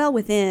is well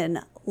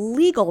within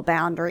legal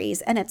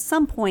boundaries. And at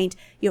some point,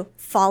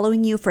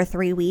 following you for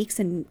 3 weeks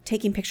and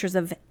taking pictures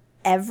of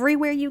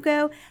everywhere you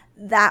go,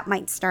 that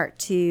might start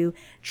to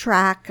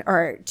track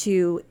or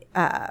to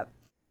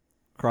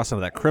cross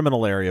into that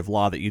criminal area of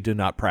law that you do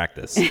not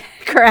practice.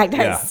 Correct.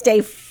 Yeah. I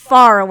stay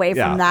far away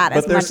from that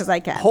as much as I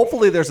can.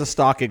 Hopefully there's a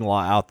stalking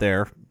law out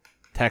there,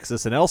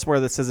 Texas and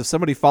elsewhere, that says if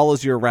somebody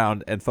follows you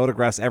around and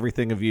photographs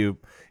everything of you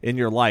in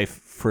your life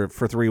for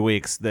 3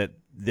 weeks, that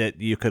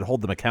you could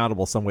hold them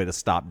accountable some way to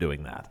stop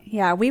doing that.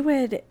 Yeah, we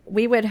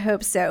would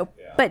hope so.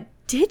 Yeah. But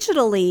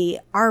digitally,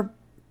 our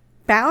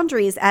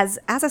boundaries as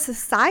a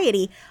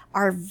society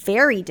are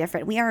very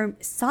different. We are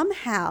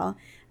somehow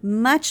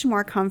much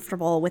more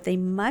comfortable with a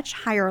much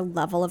higher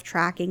level of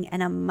tracking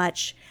and a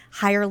much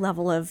higher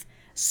level of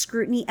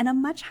scrutiny and a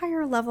much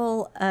higher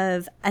level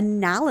of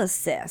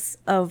analysis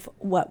of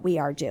what we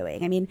are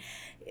doing. I mean,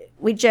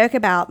 we joke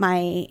about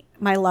my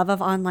love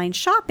of online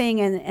shopping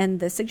and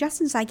the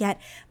suggestions I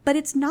get, but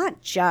it's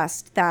not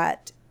just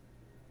that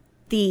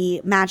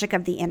the magic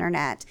of the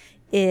internet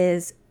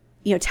is,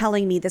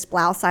 telling me this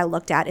blouse I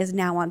looked at is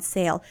now on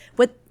sale.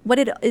 What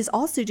it is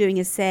also doing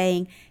is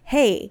saying,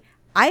 hey,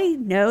 I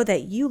know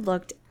that you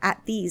looked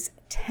at these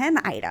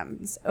 10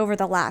 items over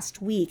the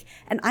last week,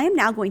 and I am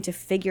now going to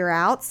figure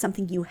out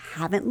something you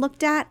haven't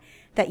looked at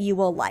that you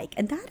will like.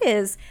 And that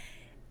is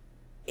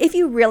if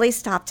you really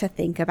stop to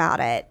think about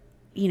it,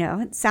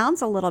 it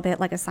sounds a little bit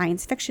like a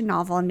science fiction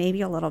novel and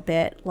maybe a little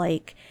bit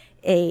like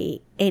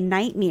a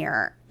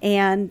nightmare.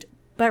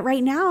 But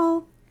right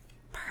now,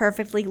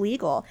 perfectly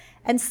legal.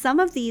 And some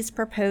of these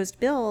proposed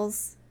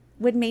bills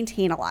would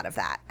maintain a lot of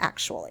that,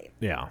 actually.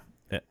 Yeah.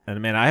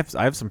 And man, I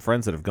have some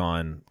friends that have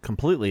gone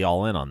completely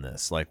all in on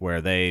this, like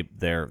where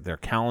their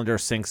calendar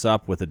syncs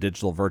up with a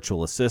digital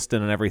virtual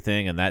assistant and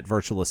everything, and that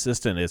virtual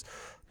assistant is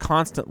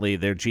constantly,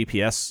 their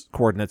GPS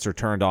coordinates are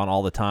turned on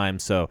all the time,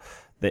 so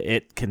that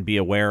it can be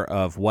aware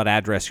of what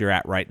address you're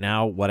at right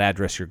now, what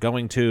address you're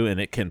going to,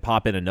 and it can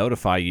pop in and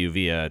notify you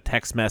via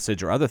text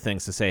message or other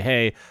things to say,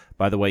 hey,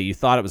 by the way, you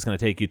thought it was going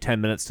to take you 10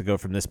 minutes to go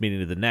from this meeting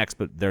to the next,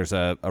 but there's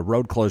a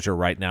road closure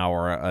right now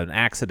or an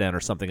accident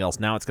or something else.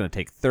 Now it's going to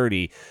take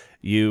 30.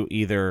 You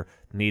either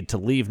need to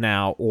leave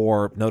now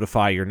or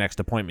notify your next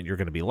appointment you're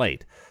going to be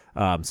late.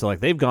 So like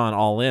they've gone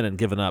all in and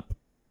given up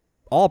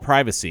all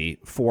privacy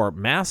for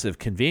massive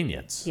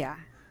convenience. Yeah.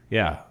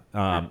 Yeah,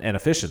 and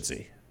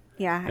efficiency.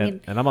 Yeah,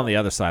 and I'm on the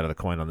other side of the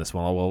coin on this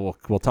one.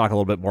 We'll talk a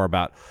little bit more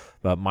about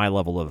my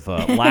level of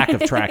lack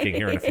of tracking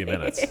here in a few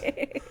minutes.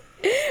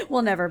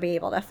 We'll never be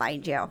able to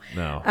find you.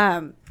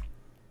 No.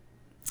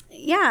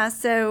 Yeah,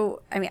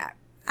 so,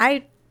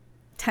 I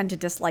tend to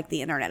dislike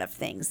the Internet of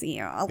Things.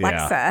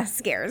 Alexa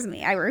scares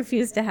me. I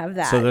refuse to have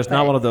that. So there's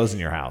not one of those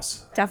in your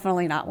house?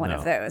 Definitely not one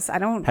of those. I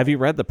don't... Have you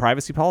read the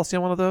privacy policy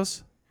on one of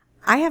those?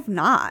 I have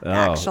not,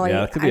 actually.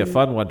 Yeah, it could be a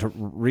fun one to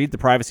read the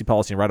privacy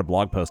policy and write a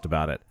blog post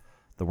about it.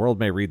 The world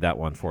may read that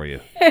one for you.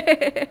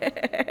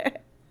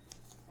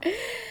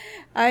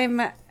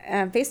 I'm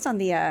based on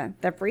the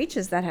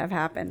breaches that have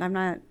happened, I'm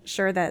not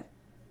sure that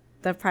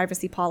the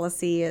privacy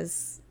policy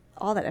is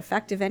all that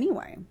effective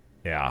anyway.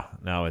 Yeah,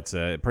 no, it's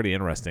pretty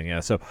interesting. Yeah,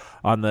 so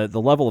on the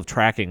level of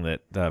tracking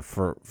that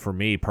for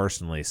me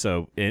personally,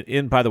 so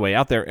in by the way,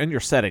 out there in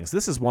your settings,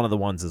 this is one of the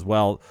ones as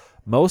well.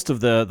 Most of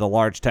the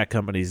large tech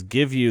companies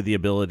give you the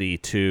ability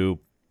to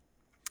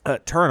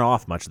turn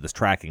off much of this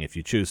tracking if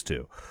you choose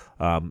to.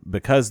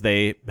 Because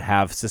they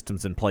have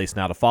systems in place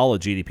now to follow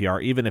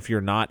GDPR, even if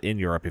you're not in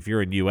Europe, if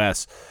you're in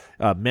US,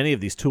 many of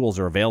these tools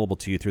are available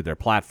to you through their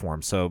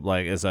platform. So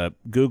like as a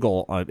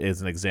Google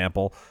is an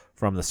example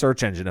from the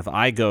search engine, if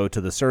I go to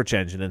the search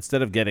engine,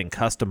 instead of getting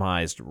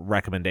customized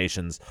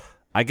recommendations,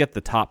 I get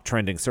the top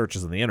trending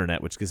searches on the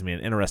internet, which gives me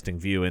an interesting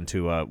view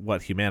into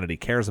what humanity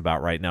cares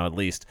about right now, at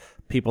least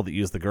people that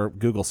use the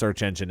Google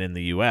search engine in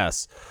the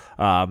US.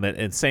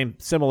 And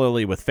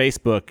similarly with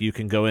Facebook, you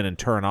can go in and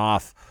turn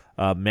off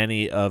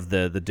many of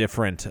the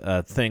different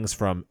things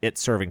from it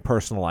serving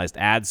personalized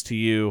ads to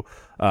you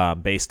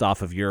based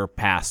off of your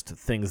past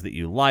things that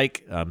you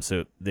like.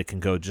 So they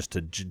can go just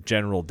to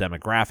general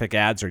demographic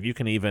ads, or you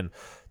can even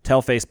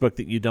tell Facebook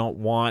that you don't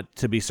want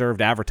to be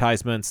served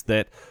advertisements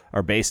that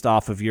are based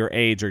off of your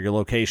age or your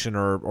location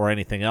or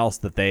anything else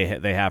that they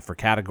have for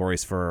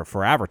categories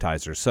for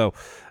advertisers. So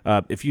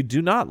if you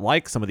do not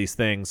like some of these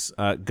things,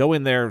 go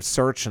in there,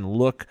 search and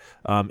look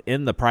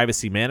in the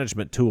privacy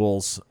management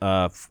tools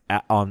for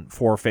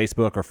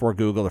Facebook or for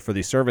Google or for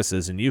these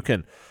services, and you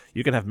can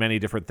have many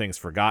different things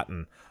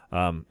forgotten.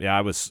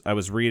 I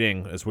was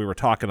reading as we were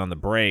talking on the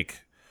break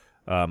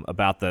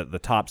about the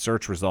top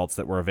search results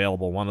that were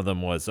available. One of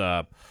them was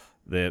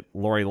the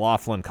Lori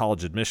Loughlin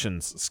college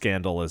admissions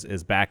scandal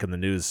is back in the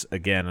news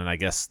again, and I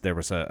guess there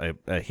was a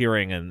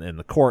hearing in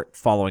the court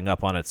following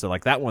up on it. So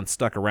like that one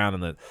stuck around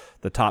in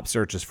the top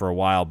searches for a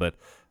while, but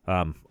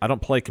I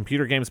don't play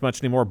computer games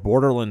much anymore.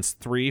 Borderlands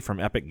 3 from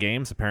Epic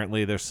Games.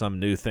 Apparently there's some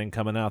new thing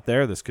coming out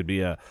there. This could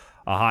be a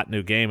hot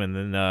new game, and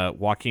then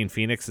Joaquin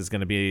Phoenix is going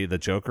to be the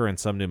Joker in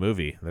some new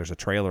movie. There's a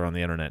trailer on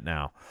the internet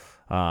now.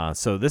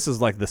 So this is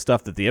like the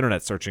stuff that the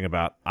internet's searching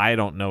about. I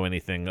don't know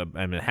anything.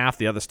 I mean, half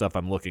the other stuff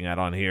I'm looking at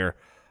on here,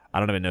 I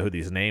don't even know who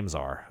these names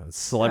are.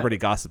 Celebrity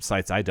gossip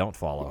sites I don't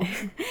follow.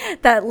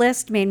 That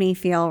list made me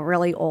feel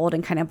really old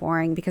and kind of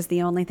boring because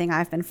the only thing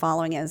I've been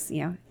following is,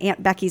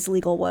 Aunt Becky's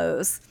Legal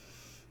Woes,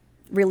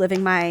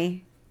 reliving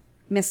my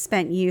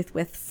misspent youth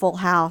with Full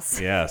House.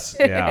 Yes,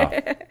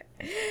 yeah.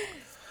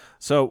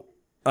 So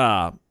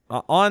on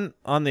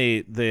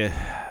the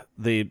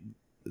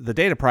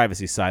data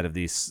privacy side of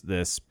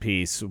this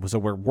piece, so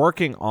we're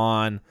working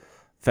on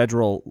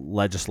federal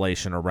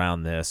legislation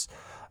around this.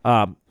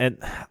 And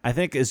I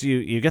think as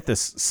you get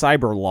this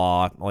cyber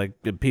law, like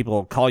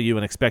people call you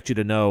and expect you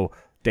to know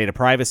data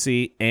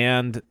privacy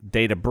and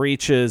data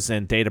breaches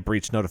and data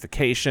breach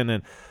notification.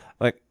 And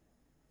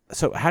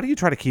so how do you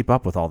try to keep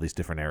up with all these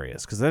different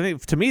areas? Because I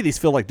think to me, these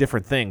feel like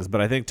different things, but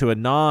I think to a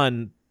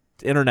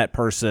non-internet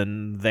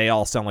person, they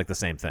all sound like the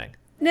same thing.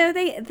 No,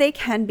 they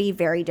can be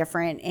very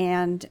different.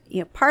 And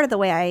part of the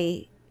way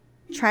I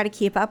try to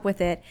keep up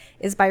with it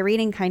is by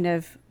reading kind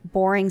of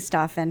boring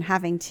stuff and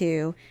having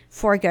to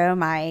forego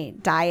my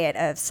diet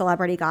of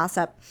celebrity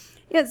gossip.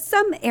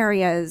 Some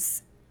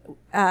areas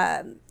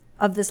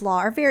of this law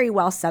are very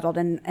well settled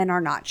and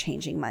are not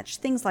changing much.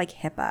 Things like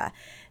HIPAA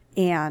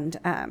and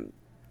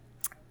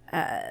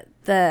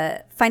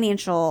the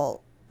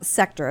financial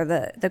sector,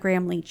 the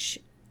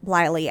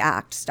Gramm-Leach-Bliley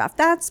Act stuff,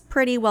 that's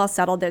pretty well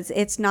settled.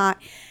 It's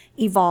not,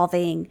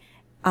 evolving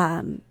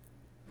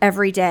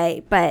every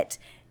day. But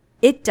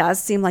it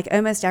does seem like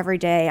almost every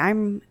day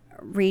I'm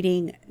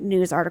reading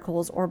news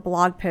articles or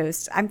blog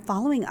posts. I'm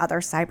following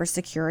other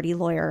cybersecurity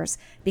lawyers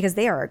because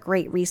they are a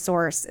great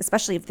resource,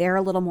 especially if they're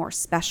a little more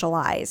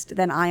specialized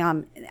than I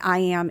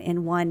am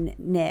in one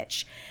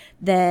niche.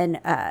 Then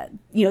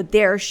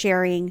they're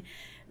sharing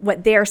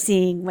what they're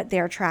seeing, what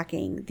they're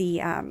tracking.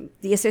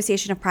 The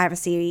Association of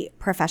Privacy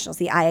Professionals,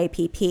 the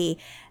IAPP,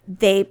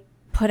 they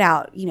put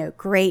out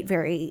great,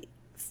 very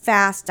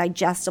fast,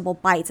 digestible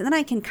bites, and then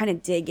I can kind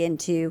of dig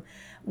into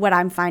what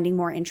I'm finding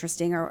more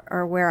interesting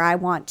or where I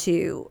want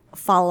to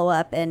follow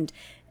up and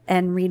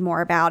read more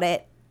about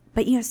it.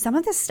 But, some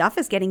of this stuff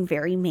is getting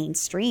very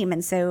mainstream.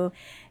 And so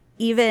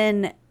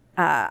even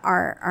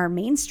our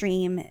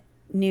mainstream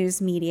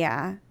news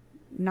media,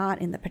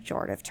 not in the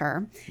pejorative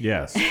term.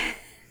 Yes.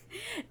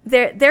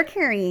 They're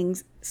carrying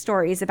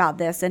stories about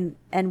this and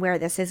where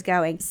this is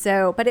going.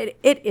 So, but it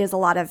is a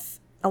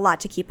lot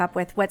to keep up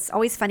with. What's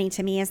always funny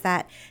to me is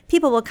that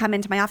people will come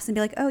into my office and be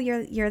like, "Oh,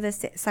 you're the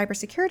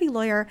cybersecurity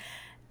lawyer,"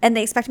 and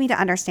they expect me to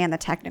understand the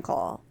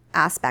technical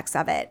aspects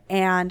of it.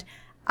 And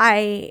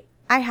I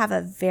have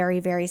a very,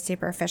 very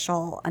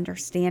superficial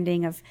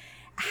understanding of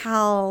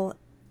how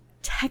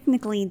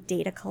technically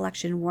data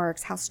collection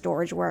works, how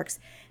storage works,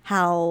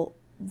 how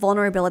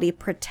vulnerability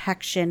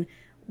protection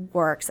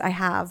works. I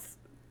have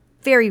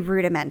very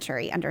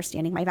rudimentary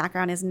understanding. My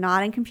background is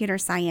not in computer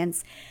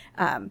science.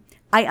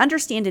 I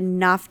understand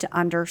enough to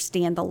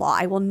understand the law.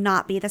 I will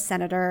not be the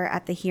senator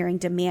at the hearing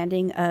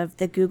demanding of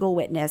the Google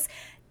witness,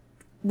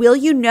 "Will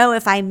you know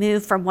if I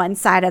move from one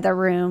side of the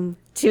room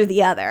to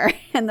the other?"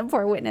 And the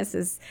poor witness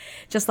is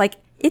just like,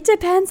 "It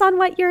depends on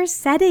what your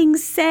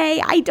settings say.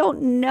 I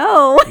don't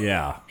know."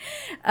 Yeah.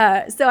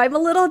 So I'm a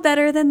little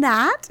better than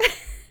that,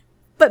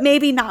 but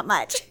maybe not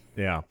much.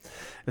 Yeah.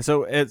 And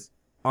so it's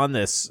on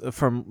this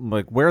from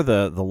like where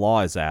the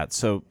law is at.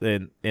 So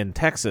in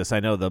Texas,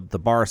 I know the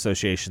Bar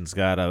Association's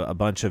got a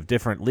bunch of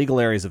different legal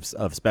areas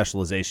of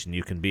specialization.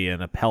 You can be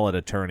an appellate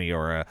attorney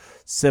or a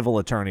civil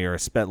attorney or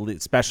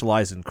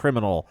specialized in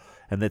criminal,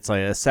 and it's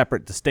like a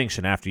separate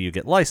distinction after you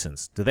get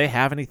licensed. Do they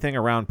have anything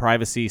around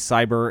privacy,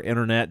 cyber,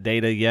 internet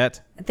data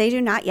yet? They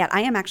do not yet.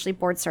 I am actually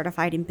board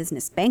certified in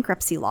business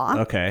bankruptcy law.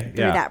 Okay,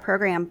 through that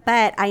program,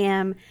 but I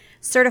am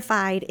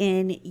certified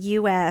in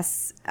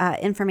U.S.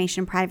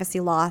 Information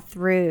privacy law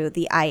through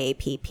the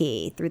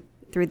IAPP,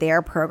 through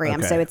their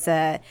program. Okay. So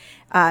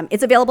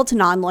it's available to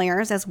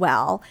non-lawyers as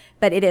well,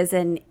 but it is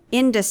an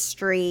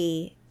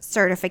industry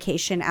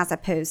certification as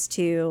opposed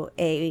to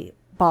a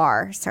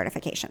bar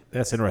certification.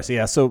 That's interesting.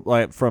 Yeah. So,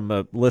 like,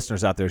 from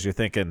listeners out there, as you're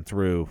thinking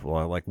through,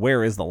 well, like,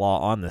 where is the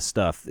law on this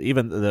stuff?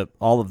 Even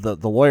all of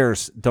the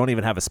lawyers don't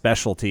even have a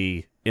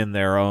specialty in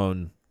their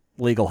own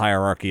legal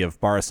hierarchy of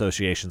bar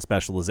association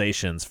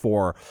specializations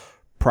for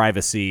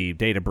privacy,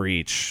 data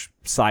breach,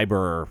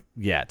 cyber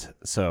yet.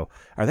 So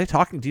are they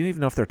talking? Do you even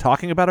know if they're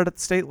talking about it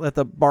at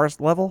the bar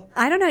level?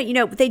 I don't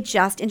know. They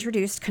just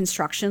introduced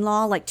construction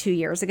law like 2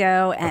 years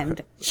ago,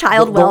 and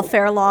child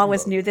welfare law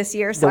was new this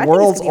year. So the I think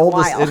world's it's gonna be a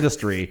oldest while.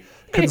 industry,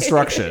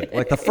 construction.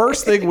 Like the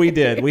first thing we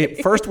did,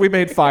 we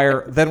made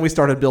fire, then we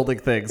started building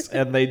things,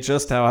 and they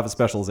just now have a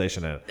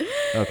specialization in it.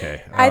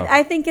 Okay.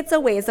 I think it's a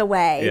ways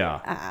away.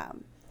 Yeah.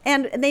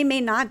 And they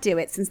may not do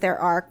it since there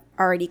are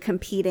already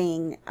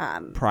competing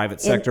private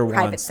sector ones.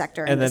 Private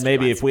sector and then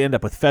maybe ones. if we end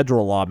up with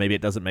federal law, maybe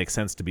it doesn't make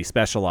sense to be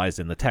specialized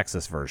in the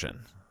Texas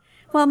version.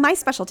 Well, my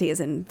specialty is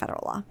in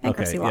federal law.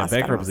 Bankruptcy law is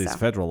bankruptcy is federal, so.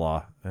 federal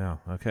law. Yeah.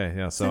 Okay.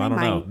 Yeah. So they I don't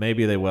know. might.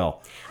 Maybe they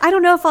will. I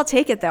don't know if I'll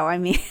take it though. I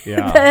mean,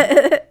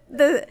 Yeah.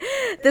 the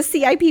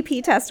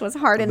CIPP test was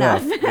hard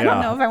enough. I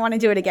don't know if I want to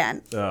do it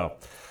again. Oh.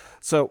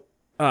 So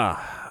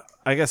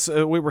I guess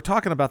we were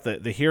talking about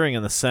the hearing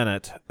in the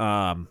Senate,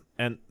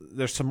 and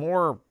there's some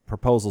more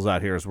proposals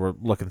out here as we're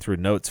looking through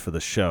notes for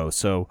the show.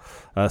 So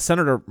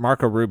Senator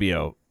Marco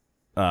Rubio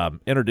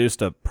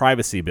introduced a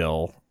privacy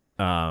bill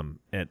at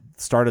the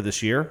start of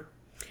this year.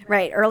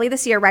 Right. Early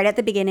this year, right at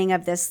the beginning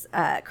of this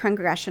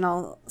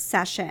congressional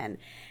session.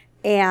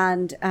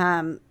 And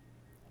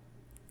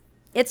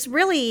it's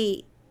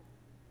really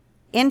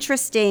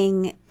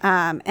interesting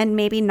and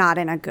maybe not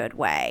in a good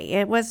way.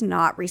 It was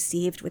not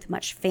received with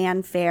much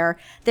fanfare.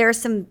 There are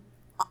some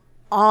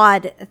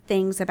odd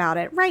things about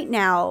it. Right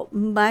now,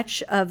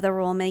 much of the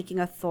rulemaking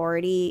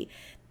authority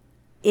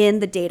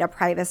in the data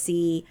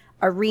privacy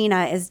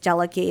arena is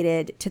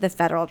delegated to the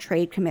Federal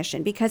Trade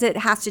Commission because it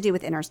has to do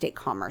with interstate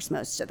commerce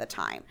most of the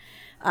time,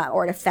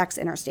 or it affects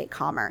interstate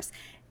commerce.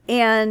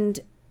 And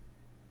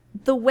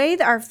the way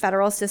that our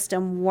federal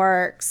system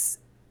works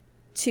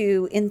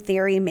to, in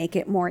theory, make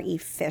it more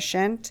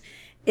efficient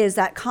is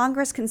that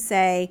Congress can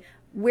say,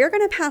 we're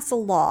going to pass a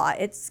law.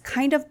 It's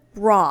kind of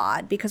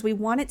broad because we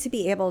want it to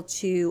be able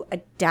to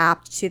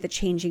adapt to the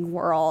changing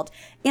world.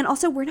 And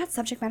also, we're not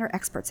subject matter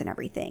experts in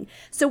everything.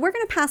 So we're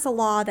going to pass a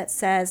law that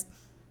says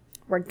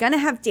we're going to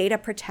have data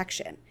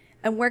protection,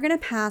 and we're going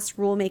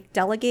to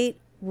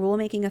delegate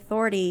rulemaking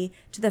authority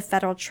to the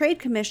Federal Trade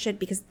Commission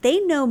because they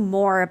know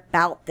more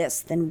about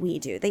this than we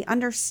do. They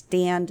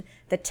understand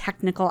the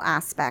technical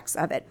aspects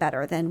of it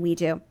better than we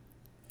do.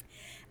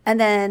 And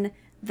then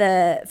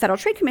the Federal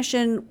Trade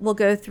Commission will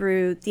go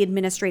through the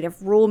administrative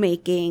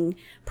rulemaking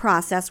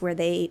process where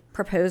they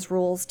propose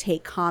rules,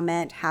 take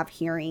comment, have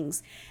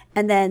hearings,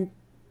 and then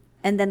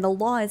the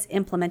law is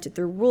implemented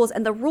through rules.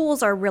 And the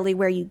rules are really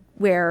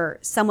where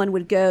someone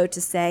would go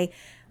to say,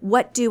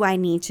 what do I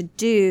need to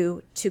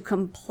do to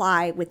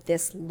comply with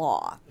this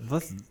law?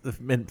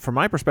 And from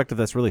my perspective,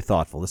 that's really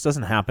thoughtful. This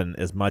doesn't happen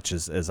as much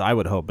as I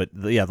would hope, but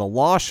the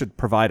law should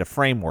provide a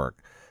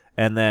framework,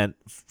 and then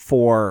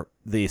for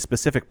the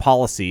specific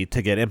policy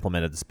to get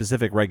implemented, the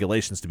specific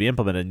regulations to be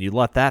implemented, and you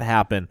let that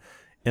happen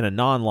in a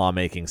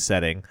non-lawmaking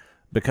setting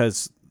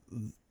because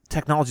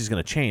technology is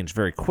going to change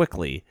very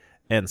quickly.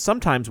 And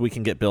sometimes we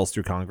can get bills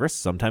through Congress.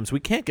 Sometimes we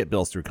can't get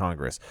bills through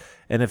Congress.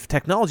 And if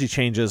technology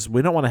changes,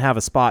 we don't want to have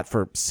a spot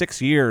for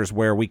 6 years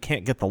where we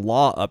can't get the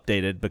law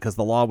updated because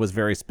the law was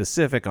very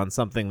specific on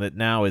something that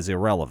now is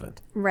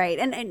irrelevant. Right.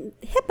 And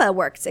HIPAA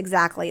works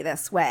exactly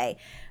this way.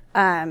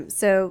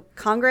 So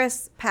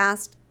Congress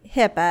passed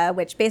HIPAA,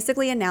 which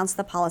basically announced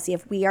the policy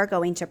of we are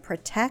going to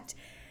protected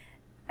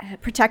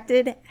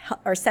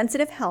or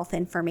sensitive health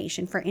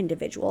information for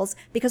individuals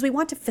because we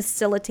want to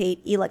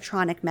facilitate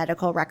electronic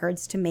medical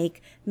records to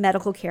make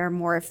medical care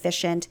more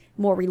efficient,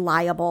 more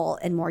reliable,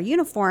 and more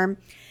uniform.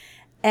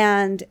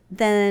 And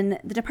then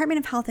the Department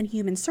of Health and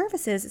Human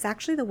Services is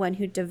actually the one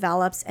who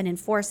develops and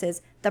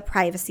enforces the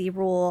privacy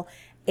rule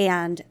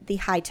and the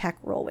high-tech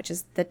rule, which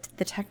is the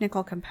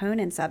technical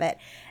components of it.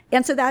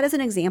 And so that is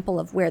an example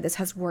of where this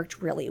has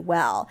worked really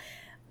well.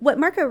 What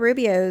Marco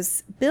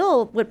Rubio's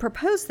bill would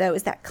propose, though,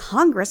 is that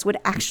Congress would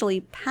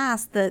actually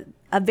pass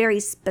a very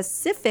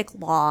specific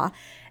law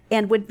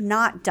and would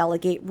not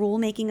delegate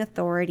rulemaking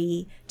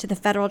authority to the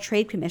Federal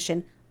Trade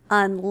Commission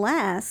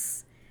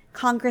unless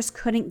Congress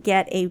couldn't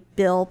get a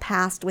bill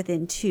passed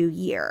within 2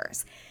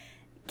 years.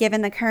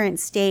 Given the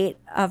current state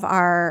of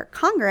our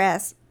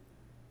Congress,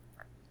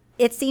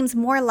 it seems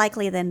more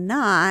likely than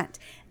not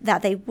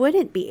that they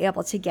wouldn't be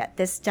able to get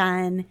this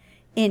done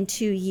in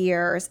 2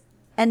 years.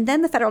 And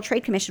then the Federal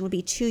Trade Commission would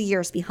be 2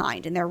 years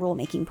behind in their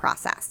rulemaking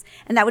process.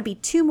 And that would be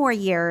 2 more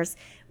years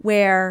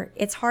where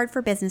it's hard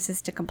for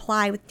businesses to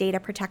comply with data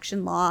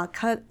protection law.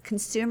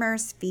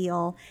 Consumers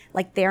feel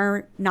like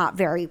they're not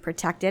very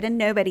protected and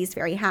nobody's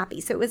very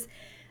happy. So it was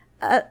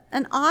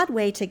an odd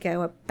way to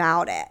go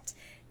about it.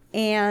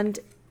 And,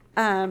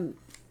 the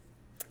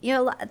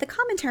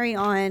commentary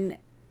on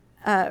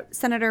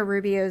Senator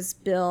Rubio's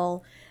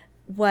bill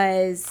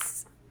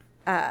was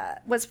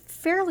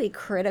fairly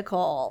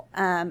critical,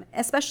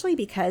 especially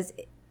because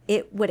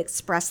it would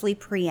expressly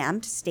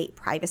preempt state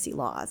privacy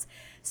laws.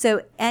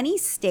 So any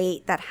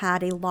state that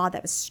had a law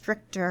that was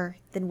stricter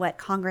than what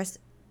Congress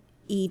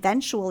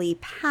eventually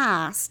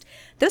passed,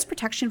 those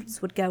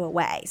protections would go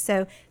away.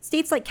 So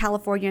states like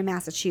California and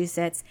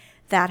Massachusetts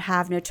that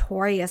have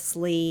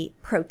notoriously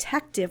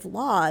protective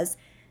laws,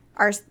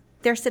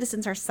 their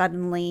citizens are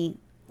suddenly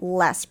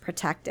less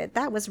protected.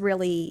 That was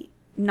really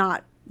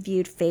not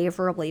viewed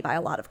favorably by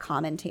a lot of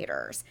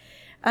commentators.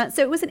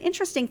 So it was an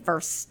interesting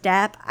first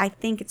step. I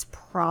think it's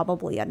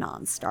probably a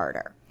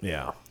non-starter.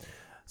 Yeah.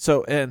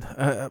 So, and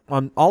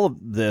on all of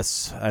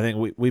this, I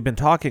think we've been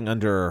talking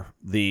under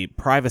the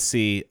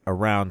privacy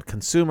around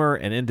consumer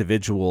and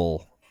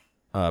individual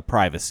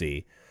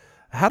privacy.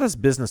 How does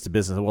business to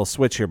business, we'll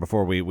switch here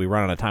before we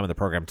run out of time in the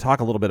program, talk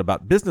a little bit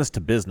about business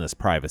to business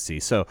privacy.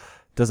 So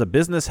does a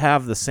business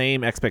have the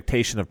same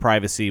expectation of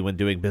privacy when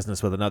doing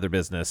business with another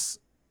business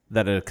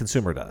that a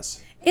consumer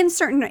does? In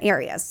certain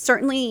areas.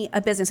 Certainly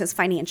a business's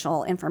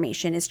financial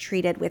information is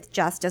treated with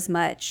just as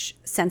much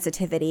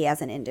sensitivity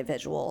as an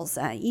individual's.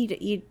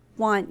 You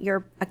want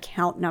your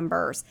account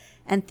numbers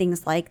and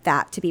things like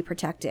that to be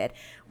protected.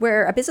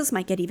 Where a business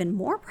might get even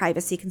more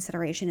privacy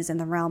consideration is in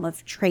the realm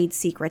of trade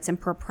secrets and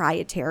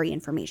proprietary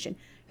information.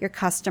 Your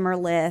customer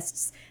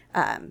lists,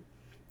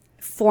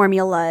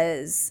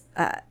 formulas,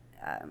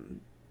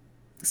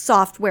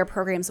 software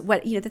programs,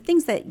 the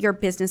things that your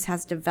business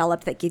has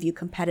developed that give you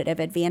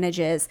competitive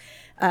advantages,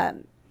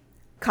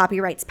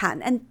 copyrights,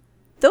 patent, and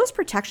those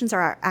protections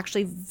are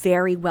actually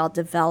very well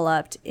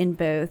developed in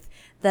both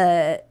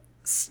the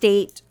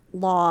state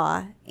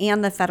law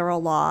and the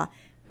federal law,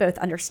 both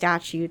under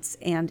statutes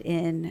and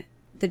in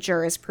the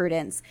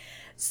jurisprudence.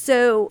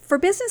 So for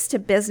business to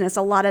business,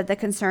 a lot of the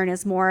concern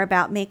is more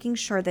about making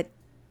sure that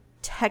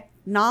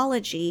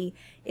technology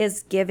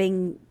is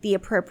giving the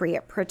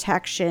appropriate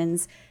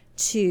protections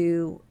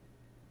to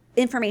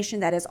information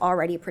that is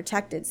already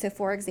protected. So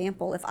for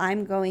example, if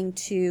I'm going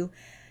to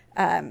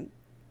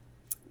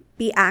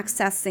be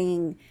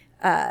accessing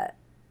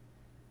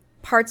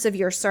parts of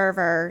your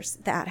servers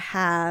that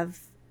have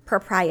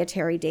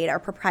proprietary data or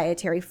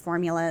proprietary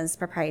formulas,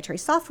 proprietary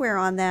software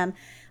on them,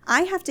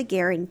 I have to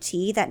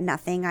guarantee that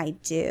nothing I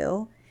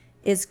do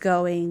is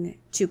going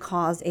to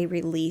cause a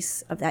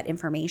release of that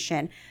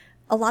information.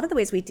 A lot of the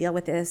ways we deal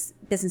with this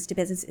business to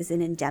business is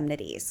in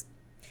indemnities.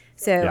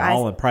 So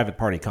all in private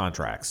party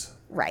contracts.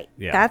 Right.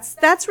 Yeah.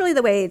 That's really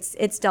the way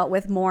it's dealt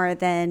with more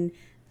than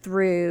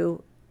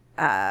through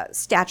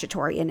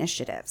statutory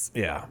initiatives.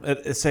 Yeah.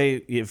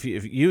 Say if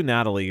you,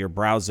 Natalie, you're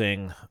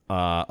browsing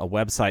a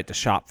website to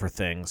shop for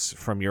things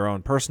from your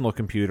own personal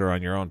computer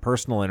on your own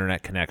personal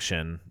internet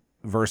connection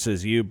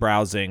versus you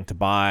browsing to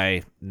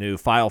buy new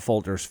file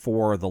folders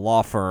for the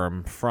law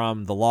firm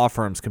from the law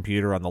firm's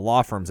computer on the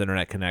law firm's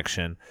internet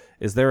connection,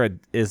 is there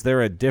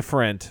a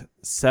different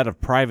set of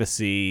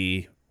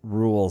privacy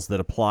rules that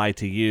apply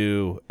to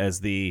you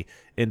as the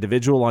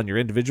individual on your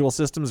individual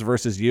systems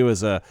versus you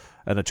as an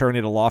attorney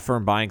at a law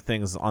firm buying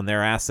things on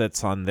their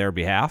assets on their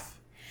behalf?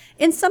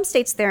 In some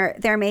states,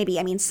 there may be.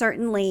 I mean,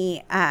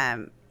 certainly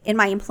in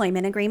my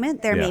employment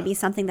agreement, there may be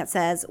something that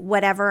says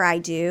whatever I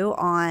do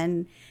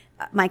on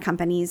my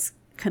company's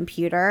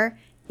computer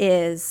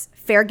is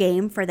fair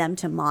game for them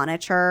to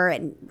monitor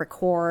and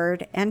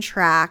record and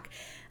track.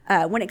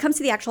 When it comes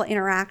to the actual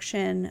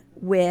interaction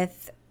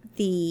with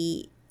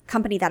the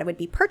company that I would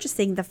be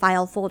purchasing the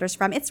file folders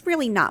from, it's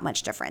really not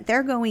much different.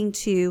 They're going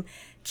to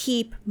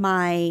keep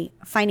my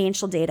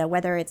financial data,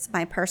 whether it's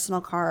my personal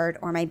card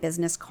or my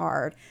business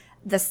card,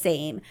 the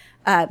same.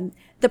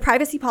 The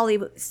privacy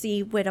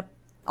policy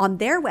on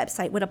their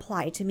website would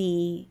apply to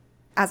me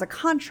as a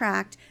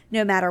contract,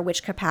 no matter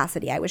which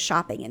capacity I was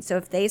shopping in. So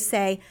if they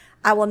say,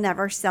 I will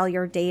never sell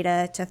your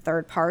data to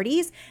third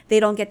parties, they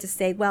don't get to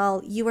say,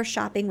 well, you were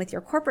shopping with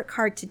your corporate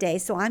card today,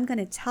 so I'm going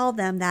to tell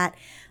them that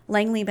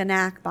Langley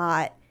Benak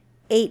bought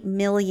 8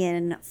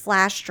 million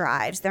flash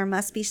drives. There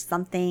must be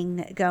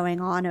something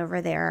going on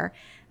over there.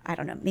 I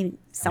don't know. Maybe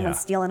someone's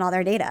stealing all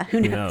their data.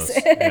 Who knows?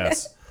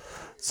 Yes.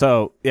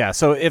 So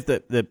if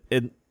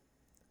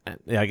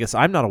I guess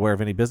I'm not aware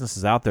of any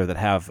businesses out there that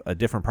have a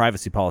different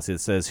privacy policy that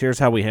says, here's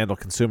how we handle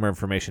consumer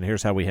information,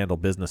 here's how we handle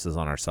businesses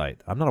on our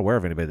site. I'm not aware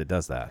of anybody that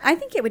does that. I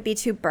think it would be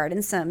too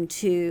burdensome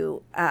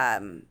to...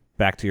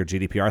 Back to your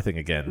GDPR thing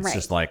again. It's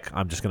just like,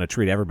 I'm just going to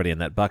treat everybody in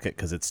that bucket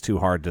because it's too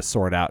hard to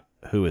sort out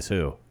who is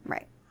who.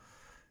 Right.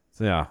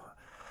 So, yeah.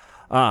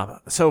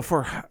 So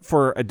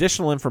for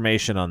additional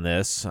information on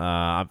this,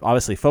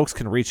 obviously folks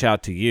can reach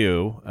out to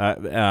you,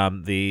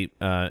 the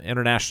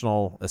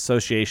International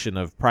Association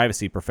of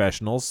Privacy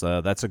Professionals.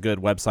 That's a good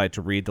website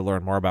to read to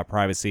learn more about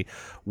privacy.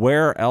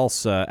 Where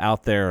else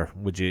out there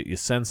would you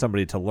send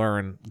somebody to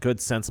learn good,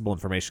 sensible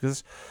information?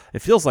 Because it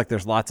feels like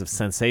there's lots of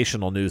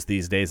sensational news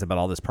these days about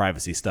all this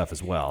privacy stuff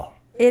as well.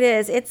 It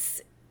is.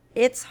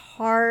 It's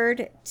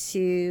hard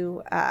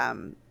to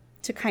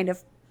kind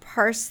of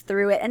parse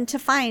through it and to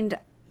find,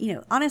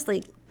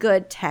 honestly,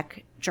 good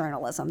tech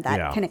journalism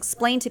that can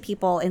explain to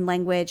people in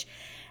language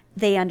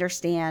they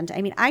understand.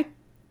 I mean, I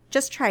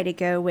just try to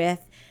go with,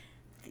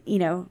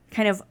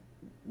 kind of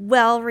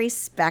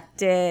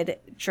well-respected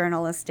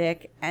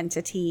journalistic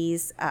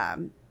entities,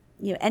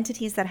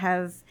 entities that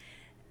have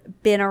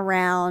been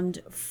around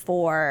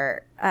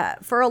for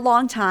a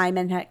long time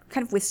and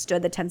kind of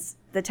withstood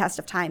the test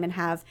of time and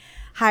have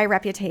high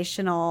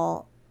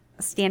reputational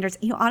standards.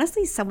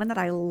 Honestly, someone that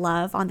I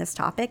love on this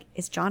topic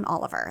is John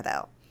Oliver,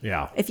 though.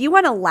 Yeah. If you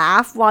want to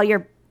laugh while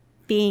you're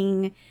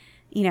being,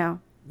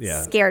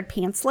 scared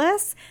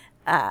pantsless,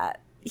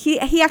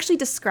 he actually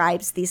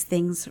describes these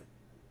things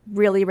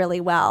really,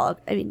 really well.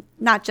 I mean,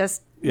 not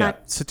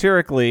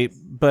satirically,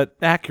 but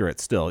accurate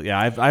still. Yeah,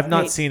 I've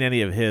not seen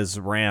any of his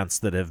rants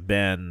that have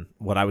been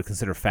what I would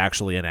consider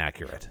factually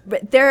inaccurate.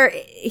 But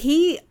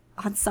he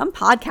on some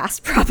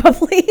podcast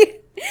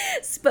probably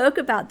spoke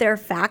about their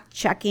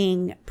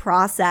fact-checking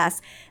process.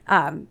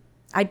 I'm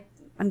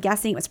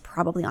guessing it was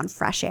probably on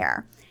Fresh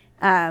Air.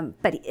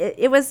 But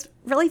it was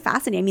really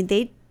fascinating. I mean,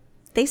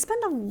 they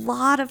spend a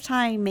lot of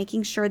time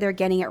making sure they're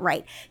getting it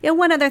right.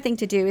 One other thing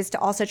to do is to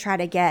also try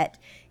to get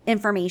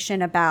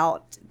information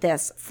about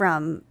this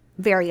from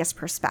various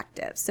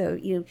perspectives. So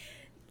you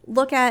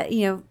look at,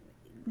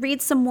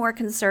 read some more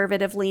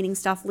conservative leaning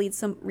stuff, read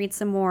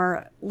some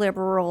more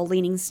liberal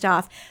leaning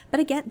stuff. But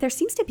again, there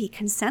seems to be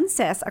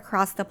consensus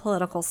across the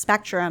political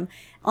spectrum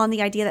on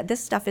the idea that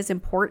this stuff is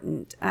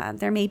important.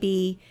 There may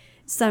be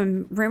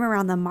some room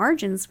around the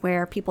margins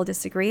where people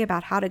disagree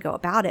about how to go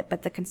about it,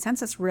 but the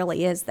consensus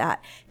really is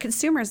that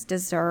consumers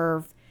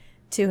deserve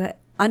to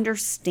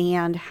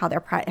understand how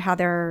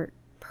their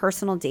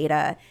personal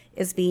data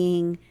is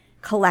being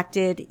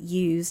collected,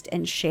 used,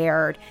 and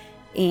shared,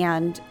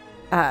 and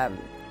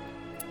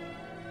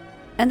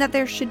that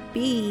there should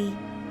be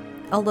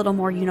a little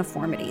more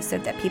uniformity so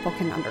that people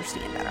can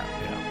understand better.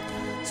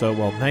 Yeah. So,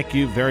 well, thank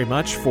you very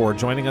much for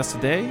joining us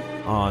today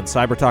on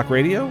Cyber Talk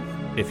Radio.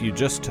 If you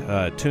just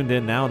tuned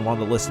in now and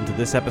want to listen to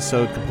this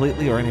episode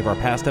completely or any of our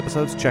past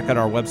episodes, check out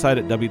our website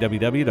at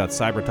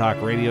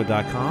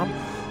www.cybertalkradio.com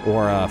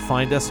or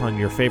find us on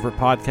your favorite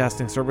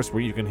podcasting service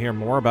where you can hear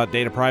more about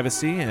data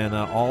privacy and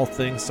all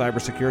things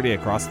cybersecurity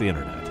across the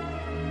internet.